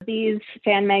these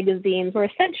fan magazines were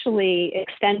essentially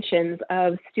extensions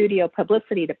of studio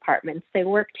publicity departments. They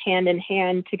worked hand in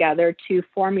hand together to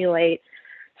formulate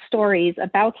stories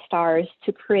about stars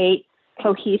to create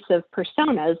cohesive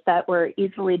personas that were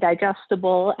easily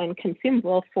digestible and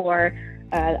consumable for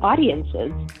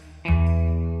audiences.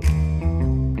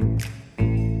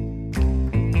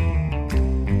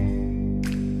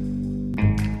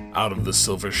 Out of the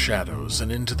silver shadows and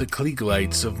into the Klieg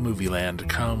lights of Movieland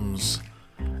comes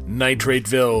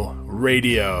Nitrateville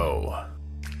Radio.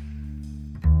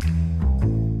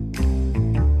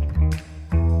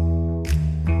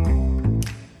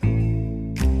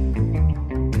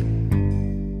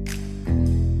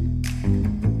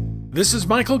 This is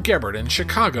Michael Gebert in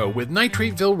Chicago with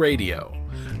Nitrateville Radio,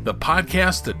 the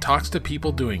podcast that talks to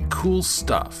people doing cool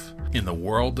stuff in the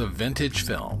world of vintage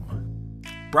film.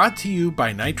 Brought to you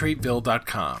by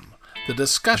Nitrateville.com, the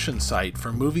discussion site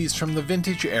for movies from the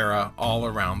vintage era all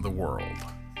around the world.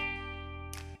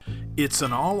 It's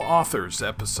an all-authors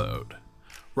episode.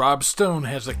 Rob Stone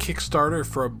has a Kickstarter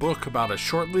for a book about a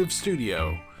short-lived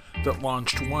studio that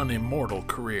launched one immortal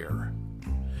career.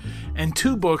 And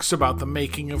 2 books about the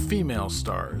making of female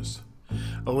stars.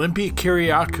 Olympia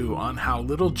Kiriakou on how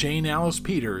little Jane Alice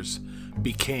Peters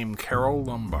became Carole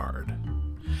Lombard.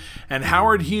 And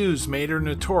Howard Hughes made her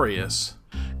notorious.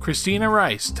 Christina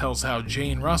Rice tells how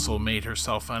Jane Russell made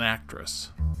herself an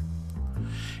actress.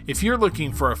 If you're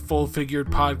looking for a full-figured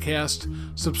podcast,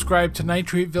 subscribe to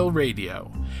Nitrateville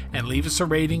Radio and leave us a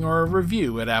rating or a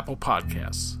review at Apple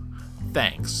Podcasts.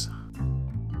 Thanks.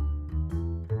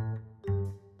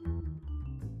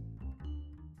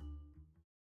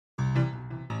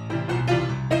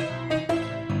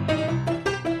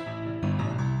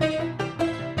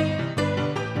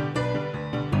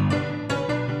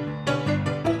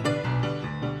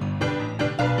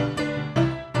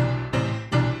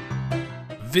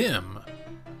 Vim.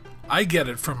 I get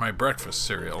it from my breakfast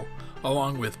cereal,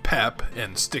 along with pep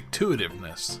and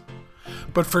stick-to-itiveness.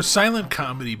 But for silent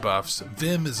comedy buffs,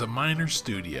 Vim is a minor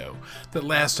studio that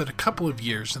lasted a couple of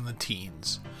years in the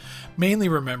teens, mainly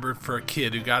remembered for a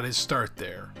kid who got his start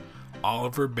there,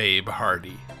 Oliver Babe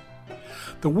Hardy.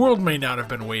 The world may not have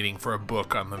been waiting for a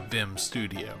book on the Vim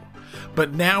studio,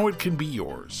 but now it can be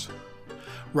yours.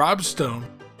 Rob Stone,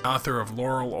 author of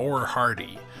Laurel or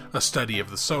Hardy, a study of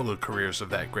the solo careers of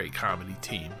that great comedy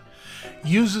team,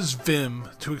 uses Vim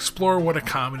to explore what a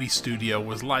comedy studio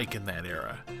was like in that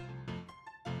era.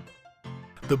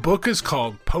 The book is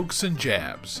called Pokes and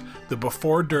Jabs, the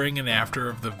before, during, and after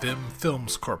of the Vim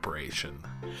Films Corporation,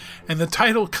 and the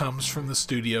title comes from the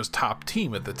studio's top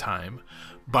team at the time,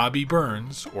 Bobby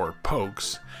Burns, or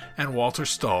Pokes, and Walter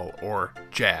Stull, or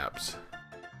Jabs.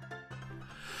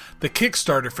 The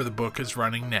Kickstarter for the book is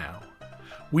running now.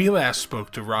 We last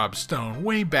spoke to Rob Stone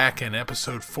way back in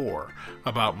episode 4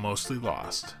 about Mostly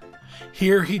Lost.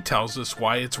 Here he tells us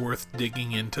why it's worth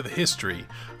digging into the history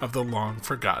of the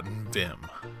long-forgotten Vim.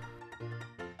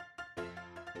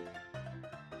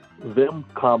 Vim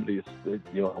comedies,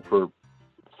 for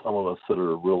some of us that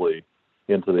are really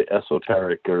into the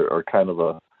esoteric are kind of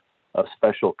a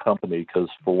special company because,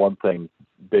 for one thing,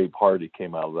 Babe Hardy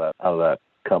came out of that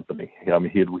company. I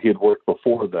mean, he had worked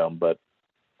before them, but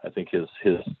I think his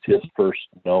first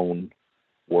known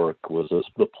work was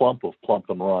The Plump of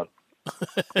Plump and Run,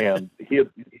 and he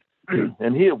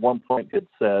at one point had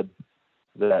said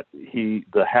that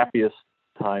the happiest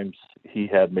times he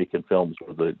had making films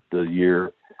were the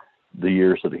years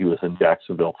that he was in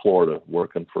Jacksonville, Florida,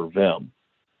 working for Vim.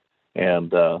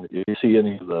 And if you see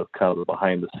any of the kind of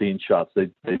behind the scenes shots,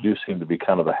 they do seem to be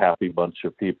kind of a happy bunch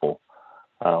of people.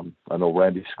 I know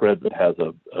Randy Scredden has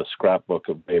a scrapbook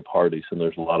of Babe Hardy's, and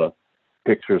there's a lot of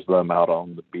pictures of them out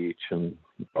on the beach and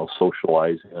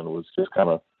socializing, and it was just kind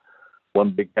of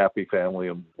one big happy family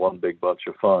and one big bunch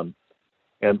of fun.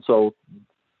 And so,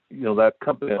 that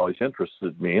company always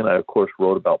interested me, and I, of course,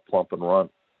 wrote about Plump and Run,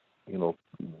 a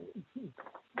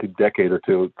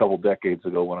couple decades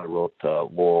ago when I wrote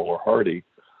Laurel or Hardy.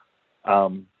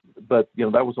 But,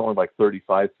 that was only like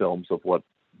 35 films of what,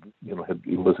 it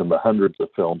was in the hundreds of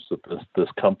films that this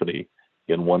company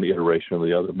in one iteration or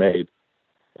the other made.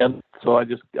 And so I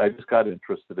just got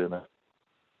interested in it.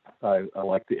 I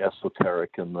like the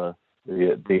esoteric and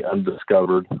the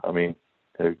undiscovered. I mean,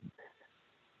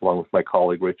 along with my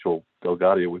colleague Rachel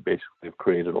Delgadia, we basically have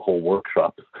created a whole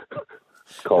workshop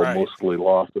called Mostly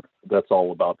Lost. That's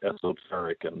all about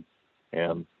esoteric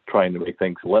and trying to make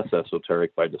things less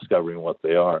esoteric by discovering what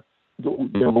they are. The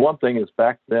one thing is,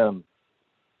 back then,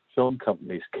 film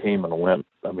companies came and went,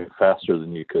 faster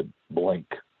than you could blink.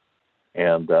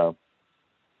 And,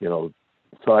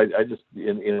 So I just,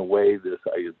 in a way,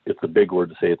 it's a big word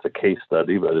to say it's a case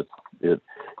study, but it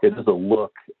is a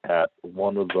look at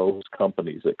one of those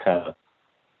companies that kind of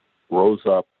rose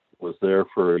up, was there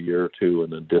for a year or two,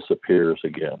 and then disappears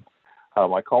again.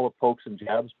 I call it pokes and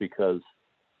jabs because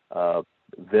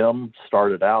them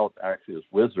started out actually as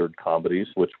wizard comedies,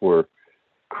 which were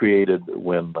created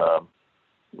when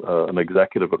an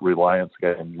executive at Reliance, a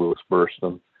guy named Louis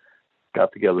Burston,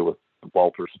 got together with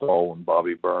Walter Stoll and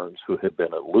Bobby Burns, who had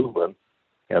been at Lubin,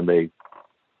 and they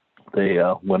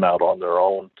went out on their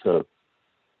own to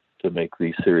make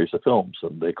these series of films,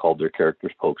 and they called their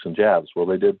characters Pokes and Jabs. Well,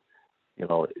 they did,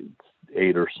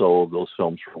 8 or so of those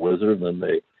films for Wizard, and then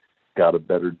they got a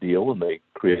better deal, and they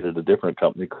created a different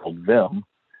company called Vim.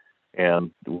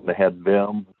 And when they had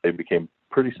Vim, they became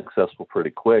pretty successful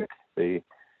pretty quick. They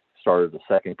started a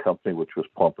second company, which was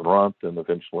Plump and Runt, and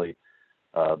eventually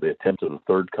they attempted a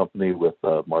third company with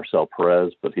Marcel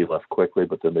Perez, but he left quickly.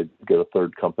 But then they get a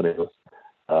third company with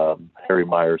Harry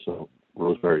Myers and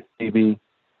Rosemary Thebe.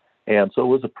 And so it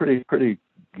was a pretty, for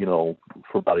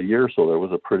about a year or so, there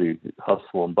was a pretty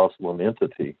hustle and bustle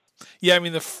entity. Yeah, I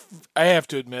mean, I have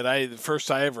to admit, the first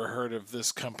I ever heard of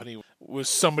this company was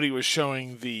somebody was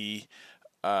showing the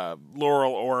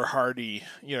Laurel or Hardy,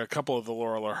 a couple of the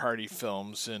Laurel or Hardy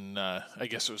films in, I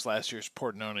guess it was last year's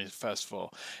Pordenone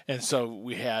Festival. And so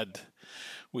we had,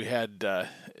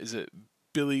 is it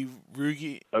Billy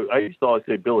Ruge? I used to always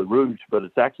say Billy Rouge, but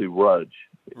it's actually Rudge.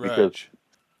 Because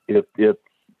it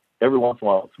every once in a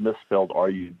while it's misspelled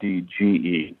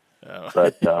Rudge. Oh.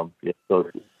 But so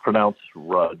it's pronounced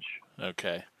Rudge.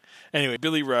 Okay. Anyway,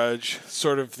 Billy Rudge,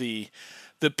 sort of the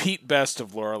Pete Best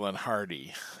of Laurel and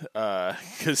Hardy,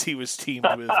 because he was teamed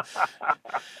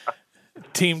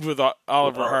with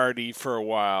Oliver Hardy for a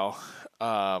while,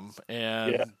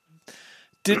 and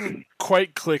didn't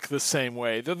quite click the same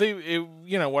way. Though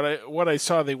what I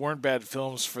saw, they weren't bad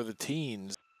films for the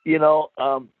teens. He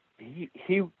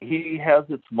has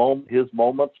his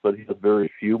moments, but he has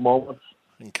very few moments.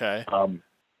 Okay.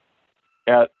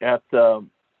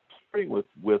 Starting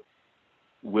with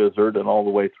Wizard and all the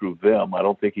way through Vim, I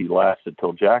don't think he lasted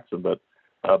till Jackson, but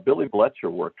Billy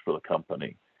Bletcher worked for the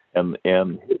company, and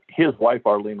his wife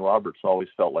Arlene Roberts always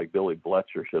felt like Billy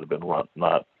Bletcher should have been Runt,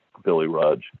 not Billy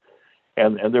Rudge,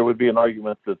 and there would be an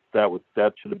argument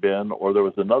that should have been, or there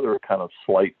was another kind of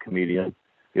slight comedian,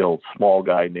 small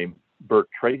guy named Bert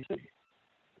Tracy,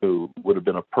 who would have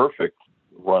been a perfect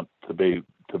Runt to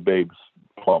Babe's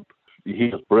Plump. He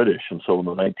was British, and so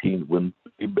when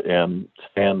Babe and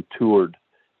Stan toured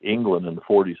England in the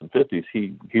 40s and 50s,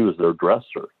 he was their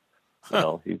dresser.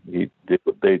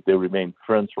 They remained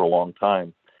friends for a long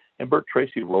time, and Bert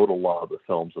Tracy wrote a lot of the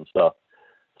films and stuff.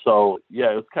 So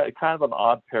yeah, it was kind of an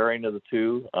odd pairing of the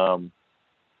two.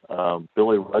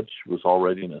 Billy Rudge was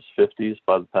already in his 50s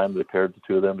by the time they paired the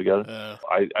two of them together.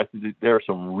 I think there are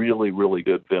some really, really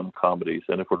good Vim comedies,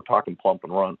 and if we're talking Plump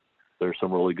and Runt, there's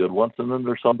some really good ones, and then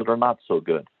there's some that are not so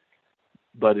good.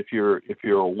 But if you're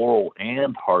a Laurel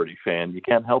and Hardy fan, you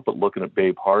can't help but looking at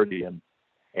Babe Hardy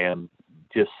and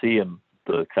just seeing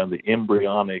the kind of the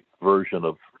embryonic version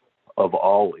of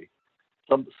Ollie.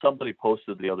 Somebody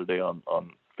posted the other day on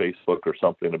Facebook or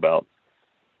something about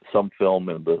some film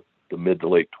in the mid to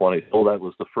late 20s. Oh, that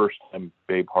was the first time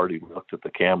Babe Hardy looked at the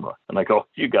camera, and I go,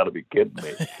 you got to be kidding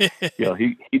me.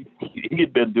 He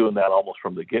had been doing that almost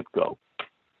from the get-go.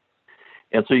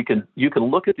 And so you can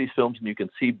look at these films and you can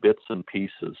see bits and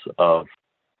pieces of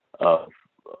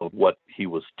what he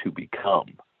was to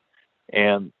become.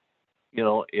 And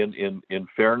in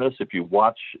fairness, if you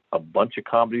watch a bunch of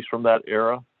comedies from that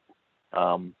era,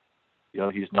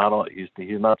 he's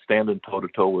not standing toe to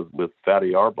toe with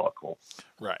Fatty Arbuckle,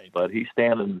 right? But he's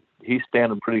standing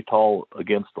pretty tall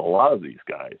against a lot of these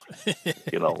guys.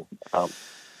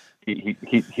 He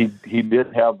did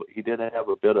have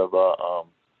a bit of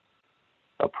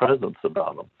a presence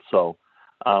about him. So,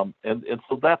 and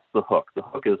so that's the hook. The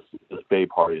hook is Babe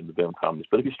Hardy and the Vim comedies.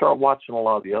 But if you start watching a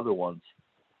lot of the other ones,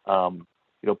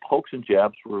 Pokes and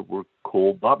Jabs were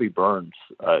cool. Bobby Burns,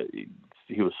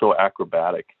 he was so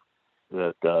acrobatic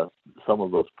that some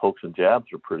of those Pokes and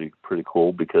Jabs are pretty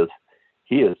cool because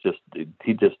he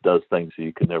just does things that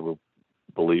you could never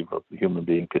believe a human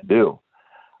being could do.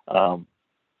 And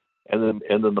then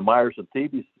the Myers and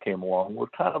Thebes came along. Were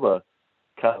kind of a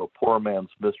poor man's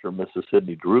Mr. and Mrs.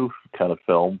 Sidney Drew kind of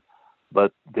film,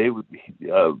 but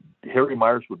Harry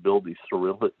Myers would build these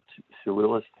surrealistic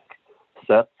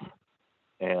sets,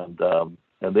 and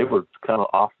they were kind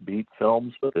of offbeat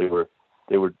films, but they were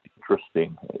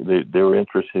interesting. They were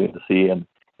interesting to see,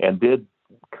 and did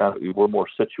were more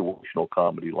situational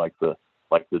comedy like the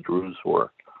Drews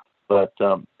were. But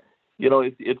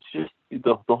it's just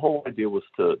the whole idea was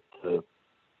to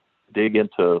dig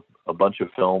into a bunch of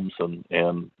films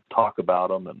and talk about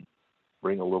them and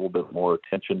bring a little bit more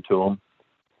attention to them.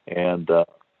 And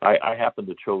I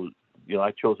happened to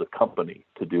I chose a company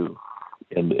to do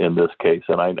in this case.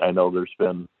 And I know there's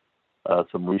been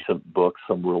some recent books,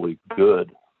 some really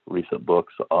good recent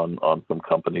books on some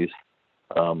companies.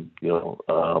 I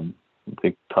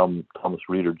think Thomas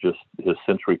Reeder, just his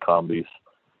Century Comedies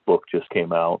book just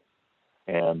came out.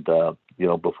 And,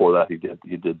 before that he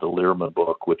did the Learman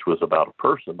book, which was about a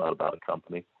person, not about a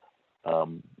company.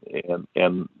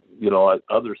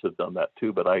 Others have done that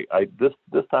too, but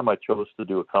this time I chose to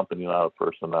do a company, not a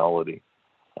personality,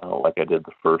 like I did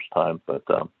the first time. But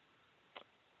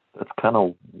that's kind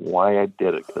of why I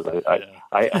did it, because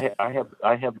I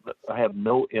have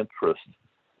no interest.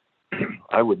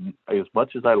 I would, as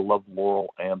much as I love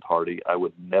Laurel and Hardy, I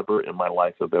would never in my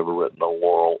life have ever written a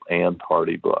Laurel and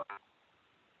Hardy book,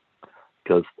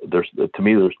 because to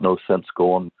me there's no sense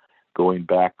going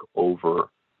back over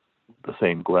the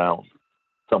same ground,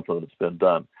 something that's been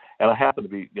done. And I happen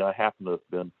to have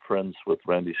been friends with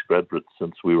Randy Skredritz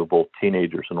since we were both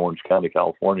teenagers in Orange County,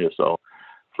 California. So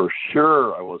for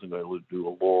sure I wasn't going to do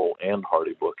a Laurel and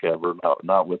Hardy book ever,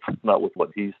 not with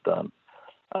what he's done.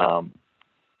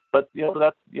 But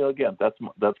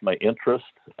that's my interest.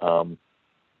 I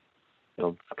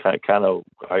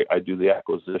do the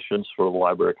acquisitions for the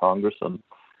Library of Congress, and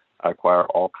I acquire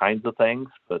all kinds of things.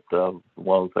 But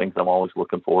one of the things I'm always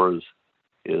looking for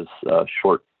is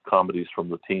short comedies from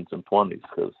the teens and 20s,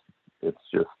 because it's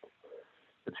just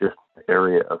an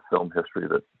area of film history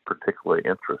that particularly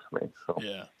interests me. So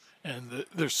yeah, and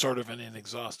there's sort of an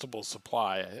inexhaustible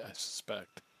supply, I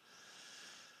suspect.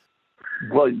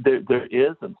 Well, there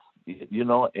is, and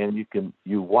and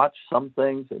you watch some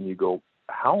things and you go,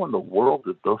 how in the world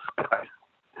did those guys?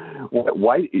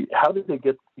 Why? How did they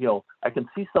get? I can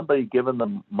see somebody giving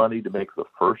them money to make the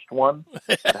first one.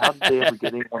 How did they ever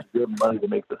get anyone to give them money to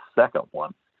make the second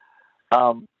one?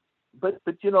 But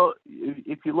if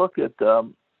you look at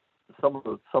some of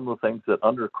the things that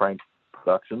Undercrank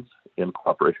Productions, in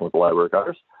cooperation with the Library of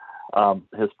Congress,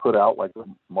 has put out, like the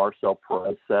Marcel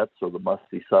Perez sets or the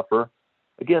Musty Suffer.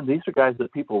 Again, these are guys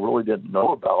that people really didn't know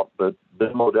about, but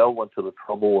Ben Modell went to the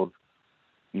trouble of,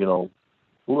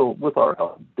 with our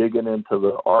help, digging into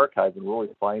the archive and really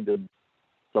finding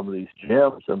some of these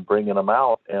gems and bringing them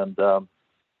out. And,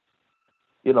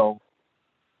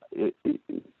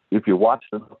 if you watch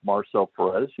enough Marcel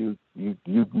Perez, you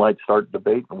might start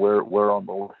debating where on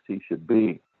the list he should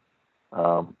be,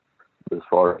 as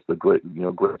far as the greats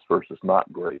versus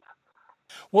not greats.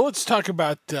 Well, let's talk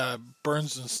about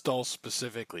Burns and Stoll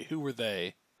specifically. Who were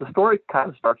they? The story kind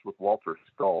of starts with Walter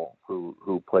Stoll,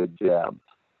 who played Jabs.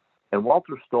 And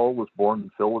Walter Stoll was born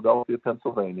in Philadelphia,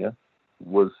 Pennsylvania,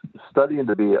 was studying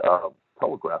to be a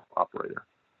telegraph operator,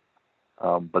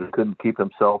 but he couldn't keep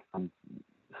himself from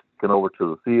sticking over to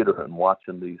the theater and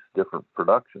watching these different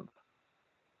productions.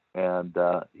 And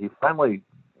he finally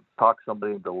talked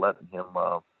somebody into letting him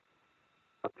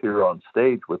appear on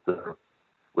stage with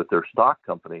their stock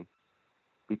company,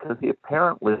 because he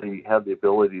apparently had the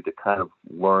ability to kind of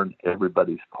learn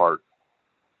everybody's part.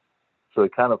 So he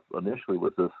kind of initially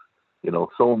was this,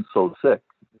 so-and-so sick,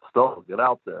 Stoll, get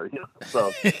out there.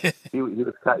 So he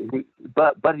was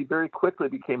but he very quickly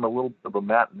became a little bit of a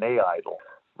matinee idol.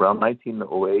 Around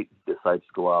 1908, he decides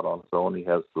to go out on his own. He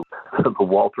has the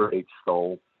Walter H.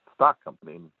 Stoll stock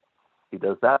company. And he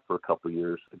does that for a couple of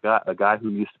years. A guy who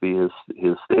used to be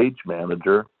his stage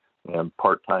manager and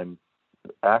part-time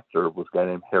actor was a guy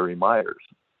named Harry Myers,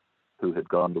 who had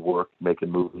gone to work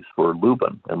making movies for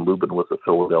Lubin, and Lubin was a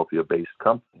Philadelphia-based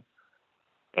company.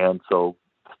 And so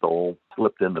Stoll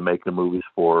slipped into making movies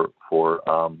for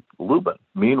Lubin.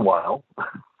 Meanwhile,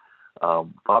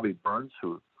 Bobby Burns,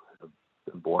 who had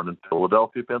been born in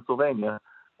Philadelphia, Pennsylvania,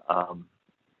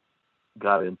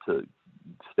 got into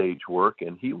stage work,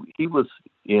 and he was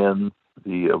in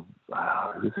the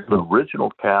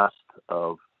original cast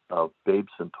of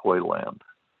Babes in Toyland,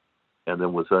 and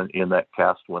then was in that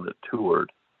cast when it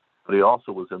toured. But he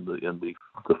also was in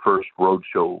the first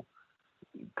roadshow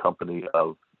company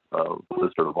of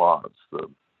Wizard of Oz, the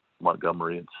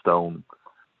Montgomery and Stone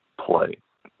play.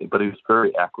 But he was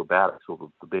very acrobatic,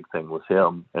 so the big thing was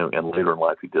him. And later in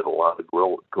life, he did a lot of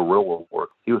guerrilla work.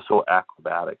 He was so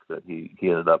acrobatic that he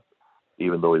ended up,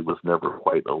 even though he was never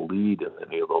quite a lead in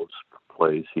any of those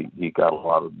plays, he got a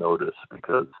lot of notice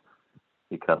because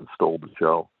he kind of stole the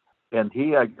show. And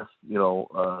he, I guess,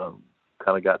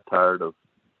 kind of got tired of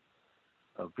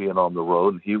being on the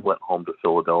road, and he went home to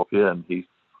Philadelphia, and he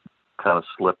kind of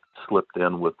slipped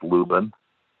in with Lubin.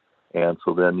 And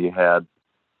so then you had,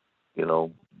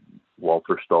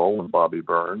 Walter Stoll and Bobby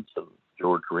Burns and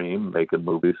George Ream making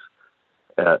movies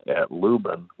at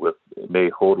Lubin with May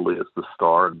Hoadley as the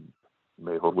star and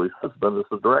May Hoadley's husband as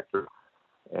the director.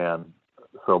 And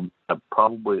so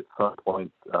probably at some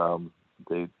point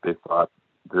they thought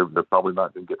they're probably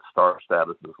not going to get star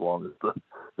status as long as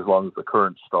the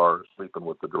current star is sleeping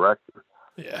with the director.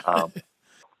 Yeah.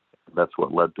 That's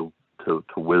what led to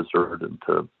Wizard and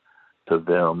to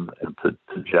Vim and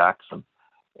to Jackson.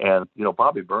 And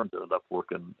Bobby Burns ended up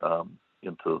working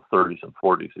into the 30s and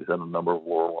 40s. He's in a number of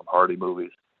Laurel and Hardy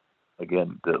movies.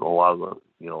 Again, did a lot of the,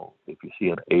 if you see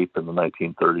an ape in the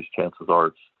 1930s, chances are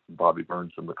it's Bobby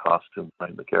Burns in the costume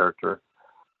playing the character.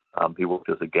 He worked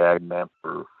as a gag man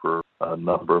for a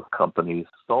number of companies.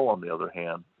 Stoll, on the other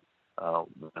hand,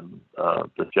 when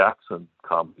the Jackson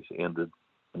comedies ended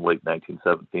in late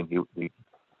 1917,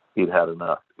 he'd had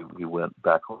enough. He went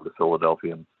back home to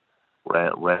Philadelphia and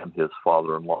ran his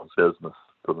father-in-law's business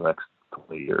for the next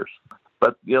 20 years.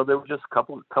 But there were just a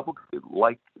couple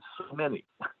like so many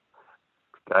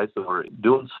guys that were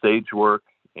doing stage work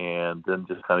and then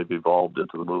just kind of evolved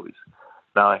into the movies.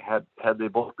 Now, had they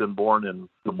both been born in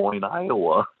Des Moines,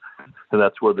 Iowa, and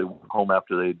that's where they went home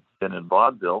after they'd been in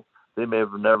vaudeville, they may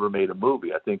have never made a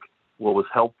movie. I think what was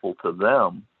helpful to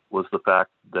them was the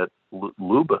fact that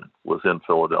Lubin was in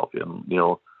Philadelphia, and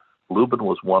Lubin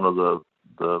was one of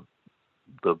the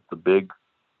big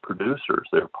producers.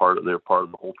 They're part of the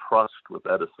whole trust with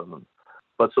Edison,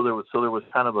 but so there was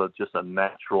kind of just a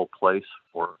natural place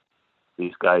for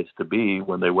these guys to be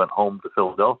when they went home to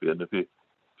Philadelphia. And if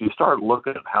you start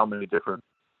looking at how many different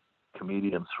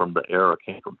comedians from the era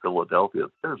came from Philadelphia,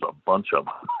 there's a bunch of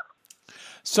them.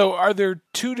 So are there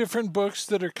two different books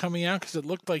that are coming out? Because it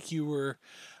looked like you were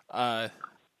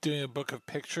doing a book of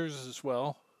pictures as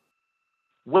well.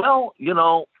 Well,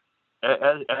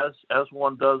 as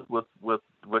one does with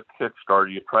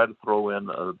Kickstarter, you try to throw in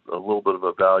a little bit of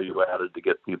a value added to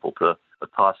get people to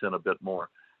toss in a bit more.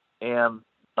 And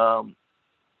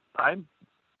I'm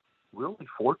really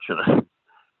fortunate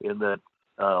in that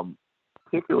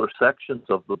particular sections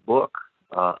of the book,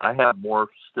 I have more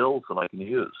stills than I can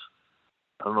use.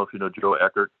 I don't know if you know Joe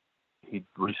Eckert. He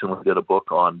recently did a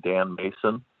book on Dan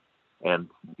Mason, and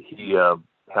he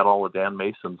had all of Dan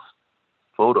Mason's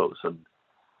photos. And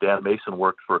Dan Mason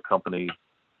worked for a company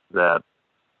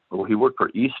he worked for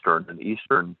Eastern, and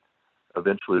Eastern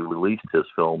eventually released his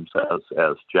films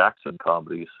as Jackson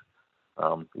comedies,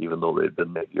 even though they'd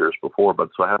been made years before. But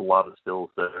so I had a lot of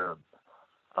stills there.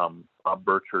 And Bob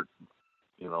Burchard,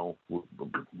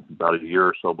 about a year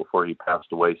or so before he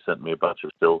passed away, sent me a bunch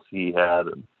of stills he had,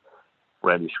 and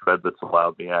Randy Skredvitz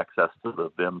allowed me access to the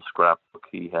Vim scrapbook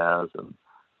he has. And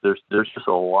there's just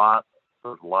a lot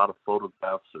of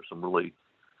photographs. There's some really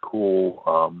cool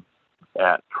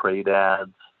trade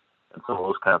ads and some of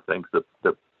those kind of things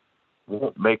that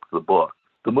won't make the book.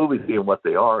 The movies being what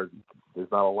they are,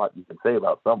 there's not a lot you can say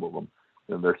about some of them.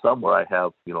 And there's some where I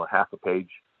have, half a page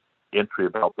entry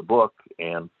about the book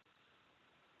and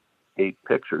 8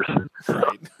 pictures.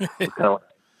 Right. It's kind of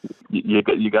you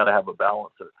got to have a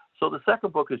balance. So the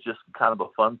second book is just kind of a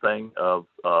fun thing of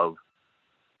all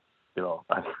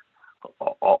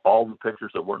the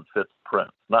pictures that weren't fit to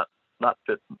print, not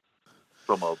fit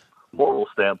from a moral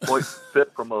standpoint,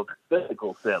 fit from a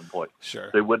physical standpoint. Sure.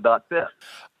 They would not fit.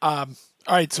 All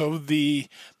right. So the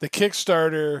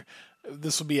Kickstarter,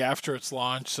 this will be after it's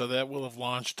launched, so that will have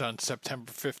launched on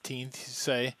September 15th, you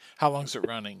say. How long is it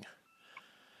running?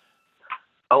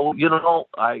 Oh,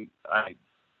 I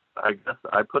guess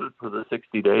I put it for the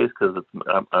 60 days because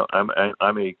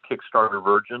I'm a Kickstarter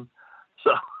virgin,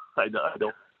 so I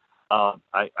don't.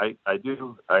 I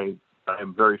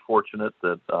am very fortunate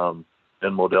that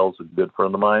Ben Modell's a good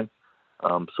friend of mine,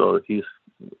 so he's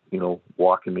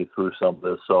walking me through some of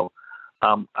this. So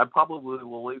I probably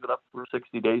will leave it up for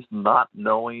 60 days, not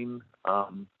knowing.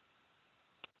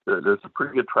 There's a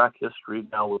pretty good track history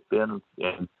now with Ben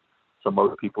and some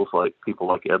other people like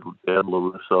Ed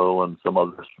LaRusso and some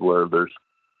others where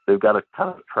they've got a kind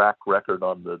of track record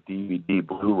on the DVD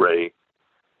Blu-ray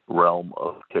realm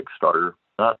of Kickstarter.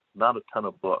 Not a ton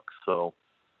of books, so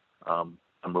I'm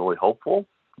really hopeful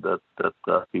that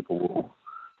people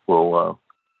will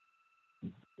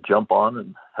jump on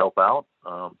and help out.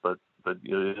 But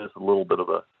it is a little bit of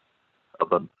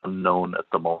an unknown at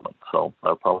the moment. So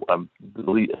at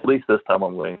least this time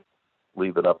I'm going to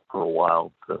leave it up for a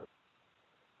while to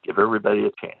give everybody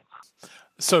a chance.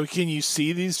 So can you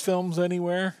see these films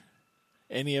anywhere?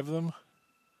 Any of them?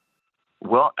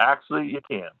 Well, actually, you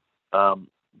can.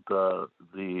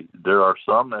 There are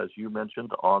some, as you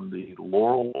mentioned, on the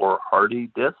Laurel or Hardy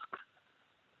disc,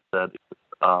 that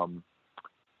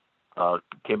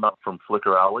came out from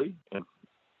Flicker Alley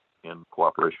in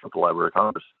cooperation with the Library of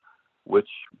Congress, which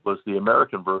was the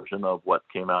American version of what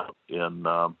came out in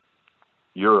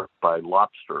Europe by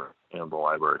Lobster and the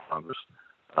Library of Congress,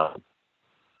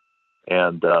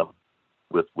 and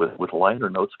with liner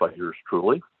notes by yours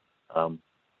truly.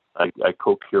 I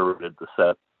co-curated the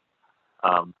set,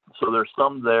 so there's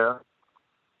some there.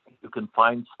 You can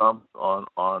find some on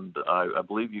I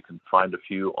believe you can find a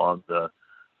few on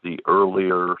the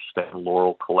earlier Stan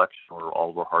Laurel collection or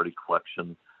Oliver Hardy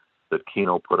collection that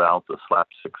Kino put out, the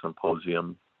Slapstick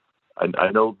Symposium.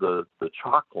 I know the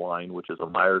Chalk line, which is a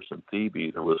Myers and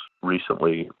Thiebaud that was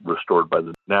recently restored by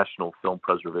the National Film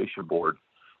Preservation Board,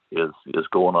 is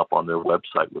going up on their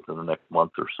website within the next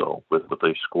month or so with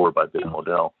a score by Ben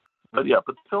Modell. But yeah,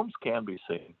 but the films can be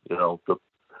seen. You know,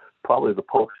 probably the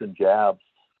pokes and jabs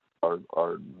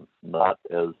are not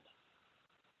as,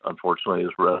 unfortunately,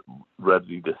 as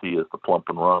ready to see as the plump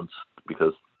and runs,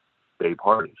 because Babe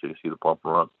Hardy, so you see the plump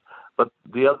and runs. But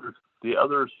the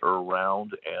others are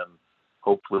around, and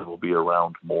hopefully will be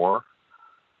around more.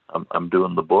 I'm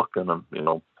doing the book, and I'm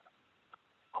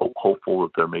hopeful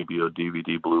that there may be a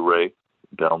DVD Blu-ray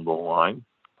down the line,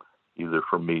 either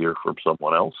from me or from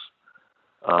someone else.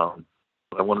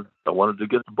 But I wanted to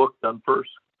get the book done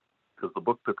first, because the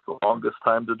book took the longest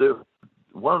time to do.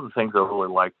 One of the things I really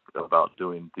like about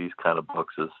doing these kind of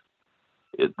books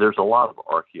is there's a lot of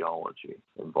archaeology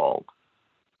involved.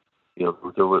 You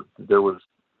know, there was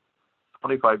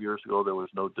 25 years ago, there was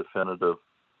no definitive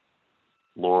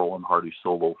Laurel and Hardy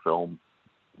solo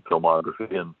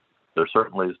filmography, and there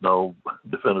certainly is no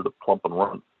definitive Plump and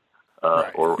Run,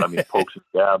 Right. Pokes and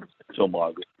Jabs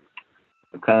filmography.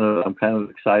 I'm kind of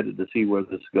excited to see where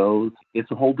this goes.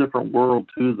 It's a whole different world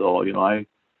too, though. You know,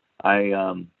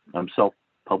 I'm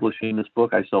self-publishing this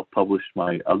book. I self-published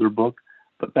my other book,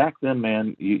 but back then,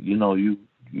 man,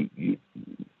 you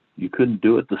couldn't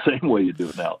do it the same way you do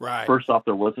it now. Right. First off,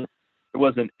 there wasn't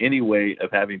any way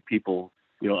of having people,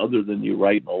 you know, other than you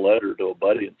writing a letter to a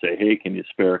buddy and say, "Hey, can you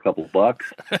spare a couple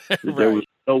bucks?" Right. There was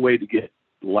no way to get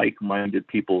like-minded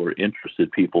people or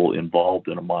interested people involved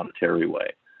in a monetary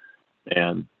way.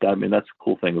 And I mean, that's the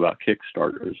cool thing about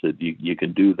Kickstarter, is that you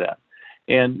can do that.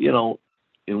 And, you know,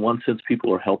 in one sense,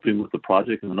 people are helping with the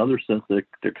project. In another sense,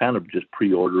 they're kind of just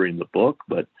pre-ordering the book.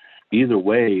 But either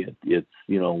way, it's,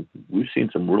 you know, we've seen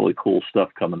some really cool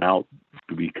stuff coming out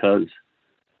because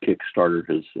Kickstarter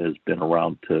has been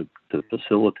around to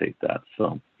facilitate that.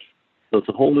 So it's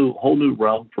a whole new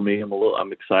realm for me.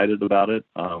 I'm excited about it.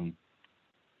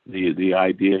 The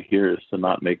idea here is to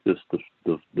not make this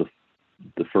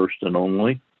the first and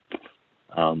only.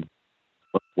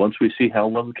 Once we see how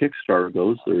well the Kickstarter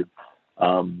goes, there's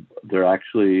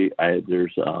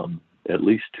at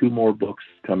least 2 more books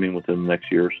coming within the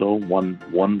next year or so.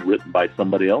 One written by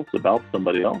somebody else about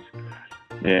somebody else,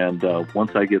 and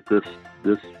once I get this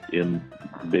this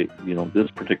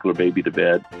particular baby to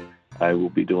bed, I will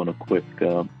be doing a quick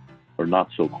or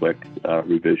not so quick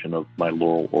revision of my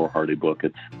Laurel or Hardy book.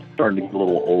 It's starting to get a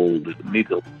little old. It needs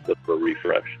a bit of a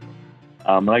refresh.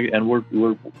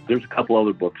 There's a couple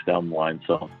other books down the line,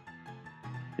 so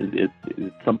it's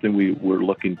something we're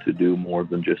looking to do more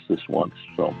than just this once.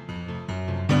 So.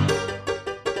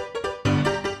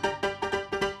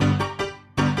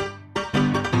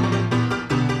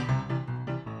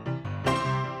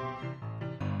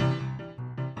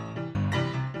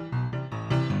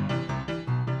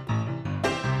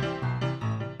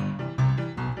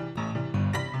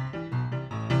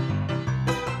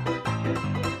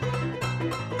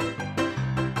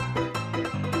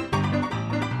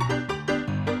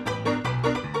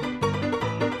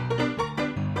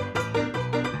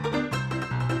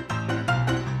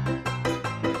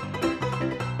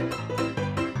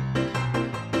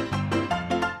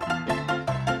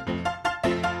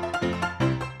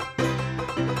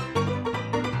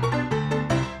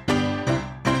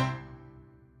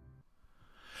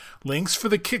 Links for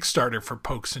the Kickstarter for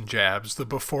Pokes and Jabs, the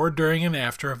before, during, and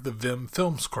after of the Vim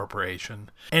Films Corporation,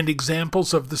 and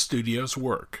examples of the studio's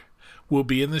work will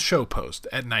be in the show post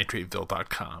at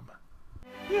nitrateville.com.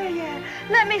 Yeah.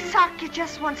 Let me sock you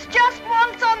just once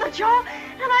on the jaw,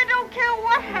 and I don't care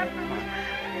what happens.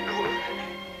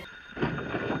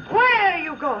 Where are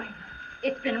you going?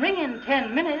 It's been ringing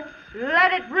 10 minutes.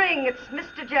 Let it ring. It's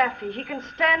Mr. Jaffe. He can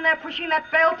stand there pushing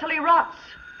that bell till he rots.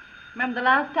 Remember the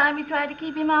last time you tried to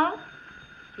keep him out?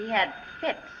 He had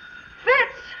fits.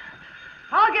 Fits?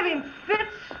 I'll give him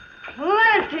fits.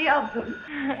 Plenty of them.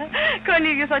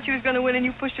 Cornelia thought she was going to win, and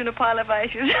you pushed her in a pile of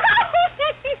ashes. You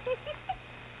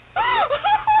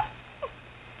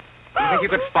think you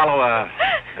could swallow a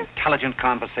intelligent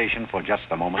conversation for just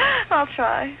a moment? I'll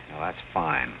try. Well, that's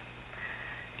fine.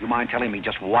 Do you mind telling me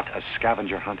just what a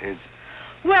scavenger hunt is?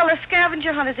 Well, a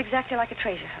scavenger hunt is exactly like a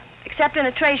treasure hunt. Except in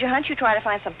a treasure hunt, you try to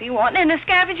find something you want, and in a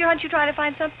scavenger hunt, you try to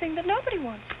find something that nobody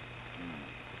wants.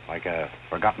 Like a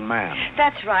forgotten man.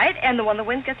 That's right, and the one that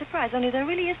wins gets a prize, only there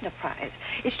really isn't a prize.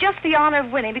 It's just the honor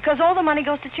of winning, because all the money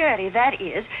goes to charity. That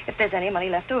is, if there's any money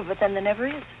left over, but then there never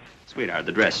is. Sweetheart,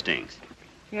 the dress stinks.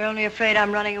 You're only afraid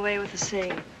I'm running away with the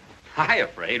sea. I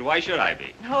afraid? Why should I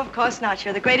be? No, of course not.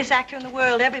 You're the greatest actor in the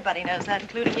world. Everybody knows that,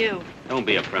 including you. Don't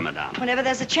be a prima donna. Whenever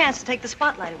there's a chance to take the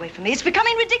spotlight away from me, it's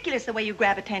becoming ridiculous the way you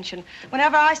grab attention.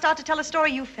 Whenever I start to tell a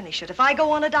story, you finish it. If I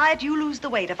go on a diet, you lose the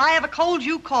weight. If I have a cold,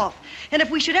 you cough. And if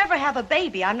we should ever have a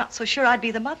baby, I'm not so sure I'd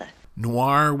be the mother.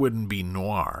 Noir wouldn't be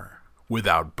noir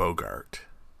without Bogart.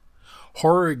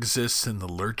 Horror exists in the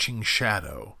lurching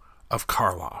shadow of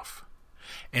Karloff.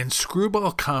 And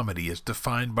screwball comedy is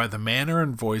defined by the manner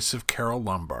and voice of Carole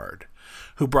Lombard,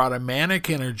 who brought a manic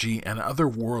energy and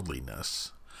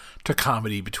otherworldliness to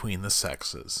comedy between the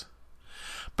sexes.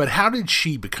 But how did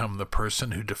she become the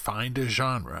person who defined a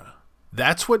genre?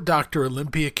 That's what Dr.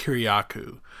 Olympia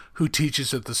Kiriakou, who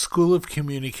teaches at the School of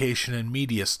Communication and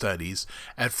Media Studies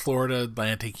at Florida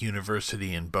Atlantic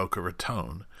University in Boca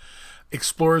Raton,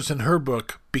 explores in her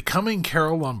book Becoming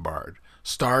Carole Lombard,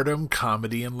 Stardom,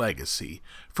 Comedy, and Legacy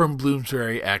from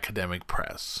Bloomsbury Academic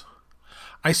Press.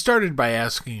 I started by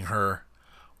asking her,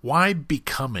 why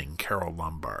becoming Carole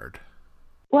Lombard?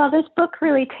 Well, this book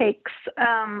really takes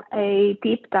a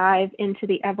deep dive into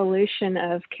the evolution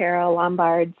of Carole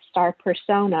Lombard's star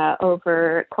persona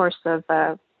over the course of,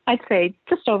 I'd say,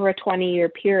 just over a 20-year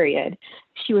period.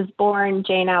 She was born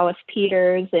Jane Alice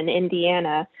Peters in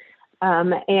Indiana,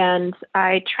 and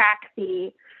I track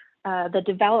the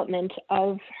development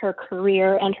of her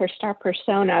career and her star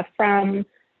persona from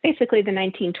basically the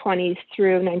 1920s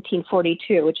through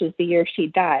 1942, which is the year she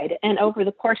died. And over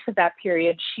the course of that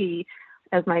period, she,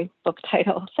 as my book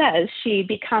title says, she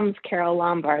becomes Carole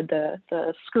Lombard,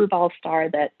 the screwball star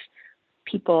that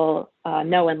people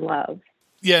know and love.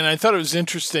 Yeah, and I thought it was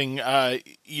interesting.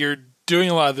 You're doing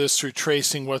a lot of this through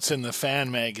tracing what's in the fan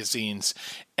magazines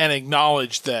and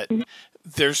acknowledge that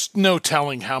there's no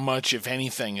telling how much, if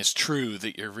anything, is true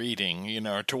that you're reading,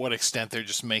 or to what extent they're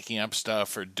just making up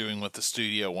stuff or doing what the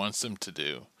studio wants them to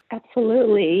do.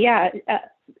 Absolutely, yeah.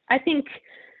 I think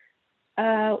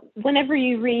whenever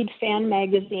you read fan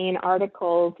magazine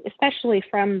articles, especially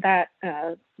from that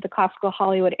the classical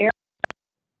Hollywood era,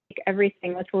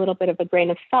 everything with a little bit of a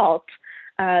grain of salt.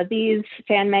 These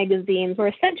fan magazines were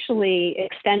essentially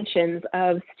extensions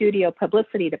of studio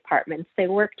publicity departments. They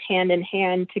worked hand in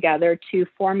hand together to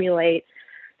formulate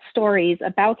stories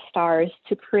about stars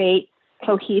to create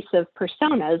cohesive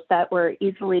personas that were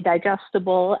easily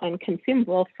digestible and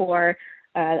consumable for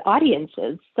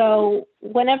audiences. So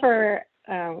whenever,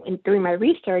 in doing my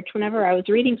research, whenever I was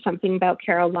reading something about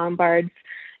Carole Lombard's,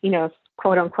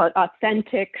 quote unquote,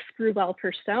 authentic screwball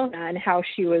persona and how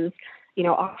she was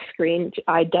off screen,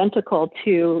 identical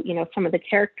to, some of the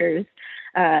characters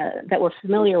that we're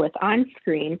familiar with on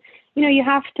screen, you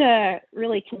have to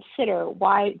really consider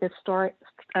why this story,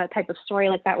 type of story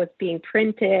like that was being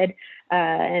printed,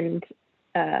 and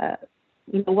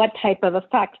what type of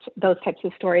effect those types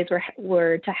of stories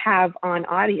were to have on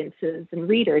audiences and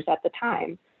readers at the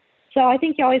time. So I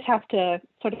think you always have to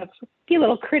sort of be a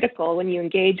little critical when you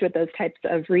engage with those types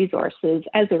of resources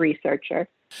as a researcher.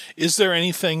 Is there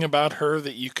anything about her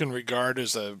that you can regard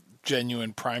as a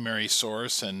genuine primary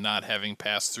source and not having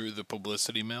passed through the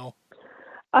publicity mill?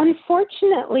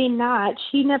 Unfortunately not.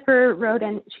 She never wrote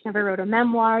a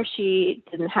memoir. She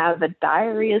didn't have a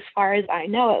diary, as far as I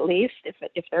know, at least.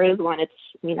 If there is one, it's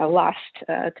lost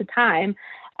to time.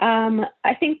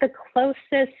 I think the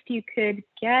closest you could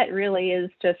get really is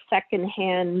just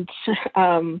secondhand,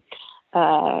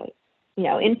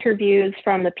 interviews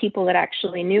from the people that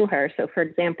actually knew her. So, for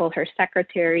example, her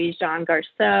secretary, Jean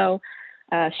Garceau,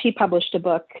 she published a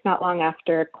book not long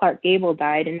after Clark Gable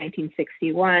died in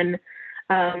 1961.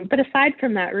 But aside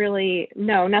from that, really,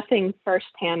 no, nothing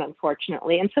firsthand,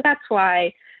 unfortunately. And so that's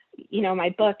why,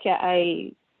 my book,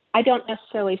 I don't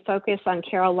necessarily focus on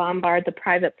Carole Lombard, the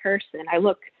private person. I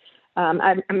was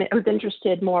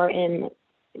interested more in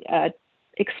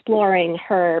exploring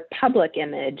her public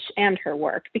image and her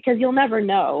work, because you'll never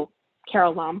know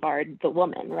Carole Lombard, the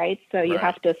woman, right? So you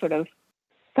have to sort of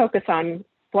focus on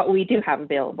what we do have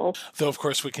available. Though, of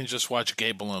course, we can just watch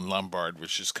Gable and Lombard,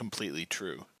 which is completely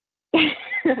true. 100%.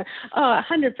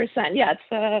 Yeah,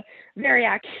 it's a very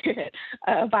accurate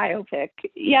biopic.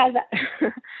 Yeah. All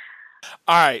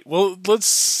right. Well,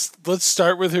 let's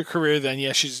start with her career then.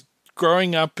 Yeah, she's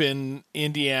growing up in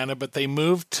Indiana, but they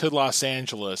moved to Los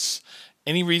Angeles.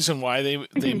 Any reason why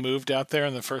they moved out there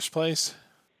in the first place?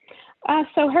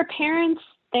 So her parents,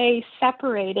 they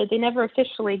separated. They never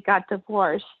officially got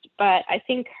divorced, but I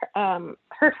think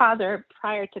her father,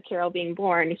 prior to Carol being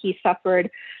born, he suffered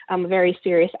a very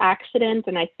serious accident,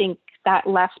 and I think that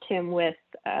left him with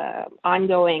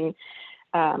ongoing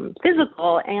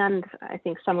physical and I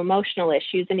think some emotional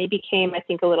issues, and he became, I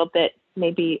think, a little bit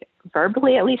maybe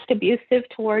verbally at least abusive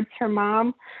towards her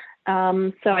mom.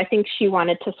 So I think she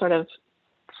wanted to sort of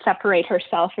separate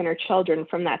herself and her children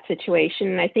from that situation.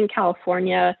 And I think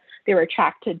California, they were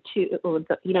attracted to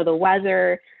the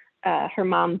weather. Her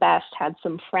mom, Beth, had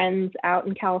some friends out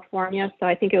in California, so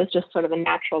I think it was just sort of a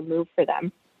natural move for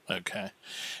them. Okay.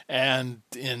 And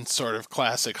in sort of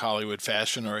classic Hollywood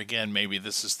fashion, or again, maybe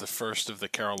this is the first of the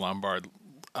Carole Lombard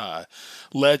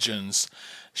legends,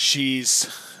 she's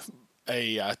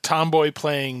a tomboy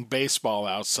playing baseball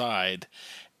outside,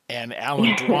 and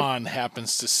Alan Dwan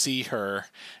happens to see her,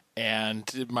 and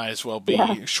it might as well be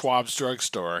Schwab's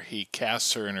drugstore. He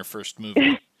casts her in her first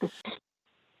movie.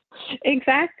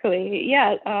 Exactly.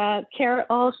 Yeah.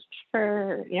 Carol,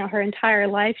 for her entire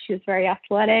life, she was very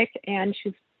athletic, and she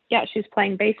was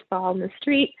playing baseball in the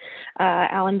street.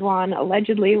 Alan Dwan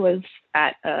allegedly was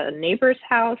at a neighbor's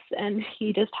house, and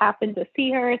he just happened to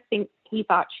see her. I think he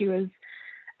thought she was,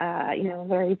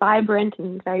 very vibrant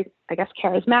and very, I guess,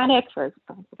 charismatic, for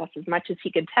I guess as much as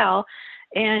he could tell.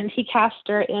 And he cast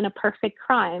her in A Perfect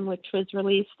Crime, which was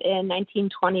released in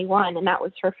 1921, and that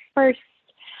was her first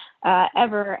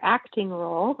ever acting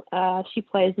role. She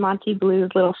plays Monty Blue's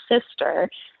little sister.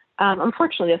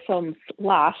 Unfortunately, the film's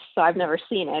lost, so I've never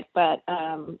seen it, but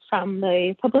from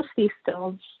the publicity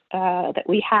stills that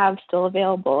we have still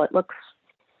available, it looks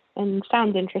and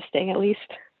sounds interesting, at least.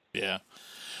 Yeah.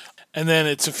 And then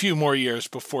it's a few more years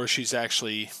before she's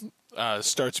actually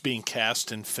starts being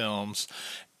cast in films.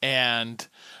 And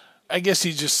I guess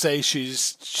you just say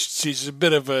she's a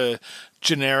bit of a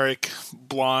generic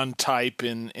blonde type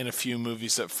in a few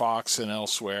movies at Fox and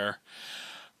elsewhere.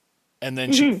 And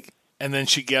then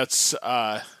she gets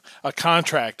a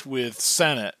contract with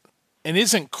Senate, and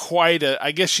isn't quite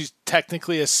I guess she's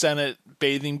technically a Senate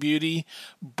bathing beauty,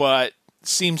 but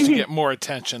seems to get more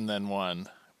attention than one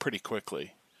pretty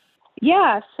quickly.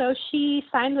 Yeah, so she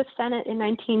signed with Senate in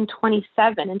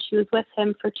 1927, and she was with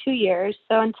him for 2 years,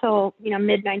 so until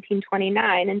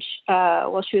mid-1929. And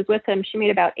while she was with him, she made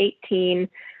about 18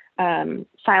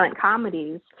 silent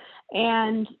comedies.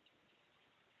 And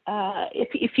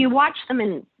if you watch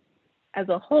them as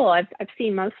a whole, I've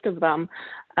seen most of them.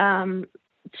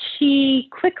 She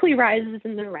quickly rises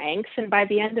in the ranks, and by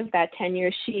the end of that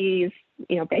tenure, she's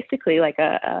basically like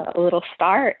a little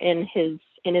star in his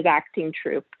acting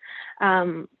troupe.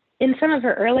 In some of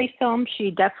her early films,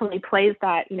 she definitely plays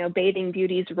that bathing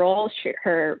beauty's role.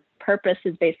 Her purpose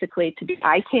is basically to be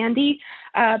eye candy.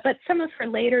 But some of her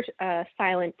later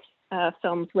silent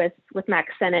films with Mack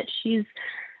Sennett, she's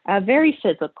very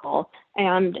physical,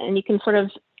 and you can sort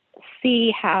of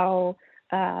see how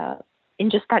in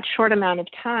just that short amount of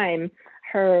time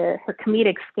her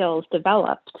comedic skills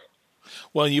developed.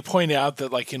 Well, you point out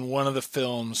that like in one of the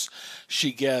films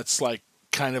she gets like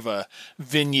kind of a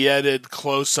vignetted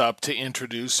close-up to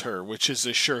introduce her, which is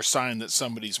a sure sign that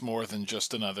somebody's more than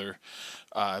just another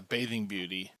bathing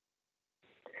beauty.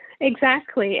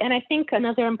 Exactly. And I think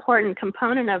another important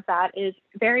component of that is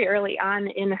very early on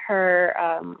in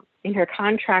her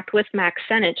contract with Mack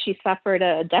Sennett, she suffered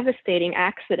a devastating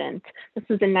accident. This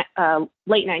was in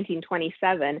late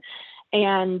 1927.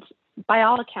 And by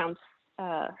all accounts,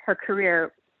 her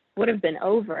career would have been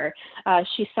over.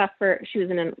 She was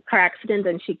in a car accident,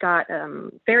 and she got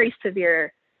very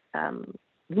severe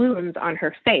wounds on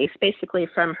her face, basically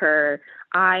from her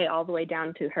eye all the way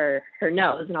down to her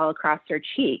nose and all across her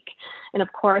cheek. And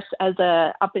of course, as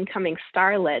a up and coming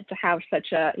starlet, to have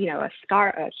such a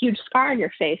huge scar on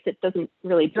your face, it doesn't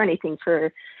really do anything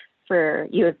for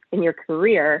you in your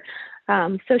career.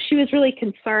 So she was really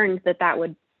concerned that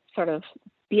would sort of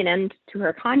be an end to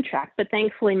her contract. But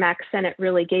thankfully, Mack Sennett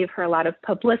really gave her a lot of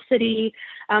publicity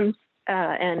and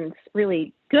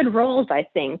really good roles, I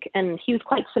think. And he was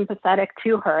quite sympathetic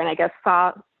to her, and I guess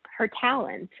saw her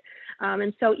talent.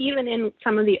 And so even in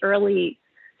some of the early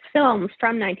films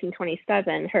from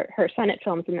 1927, her Sennett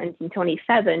films in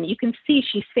 1927, you can see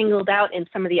she's singled out in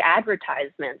some of the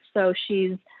advertisements. So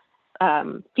she's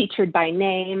featured by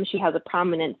name. She has a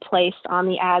prominent place on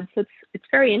the ads. So it's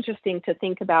very interesting to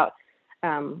think about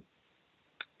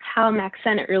how Mack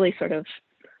Sennett really sort of,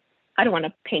 I don't want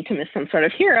to paint him as some sort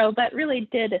of hero, but really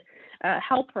did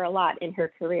help her a lot in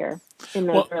her career in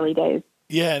those early days.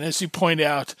 Yeah, and as you point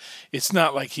out, it's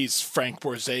not like he's Frank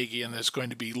Borzage and there's going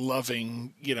to be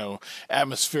loving,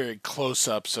 atmospheric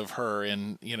close-ups of her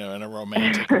in a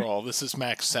romantic role. This is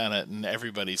Mack Sennett, and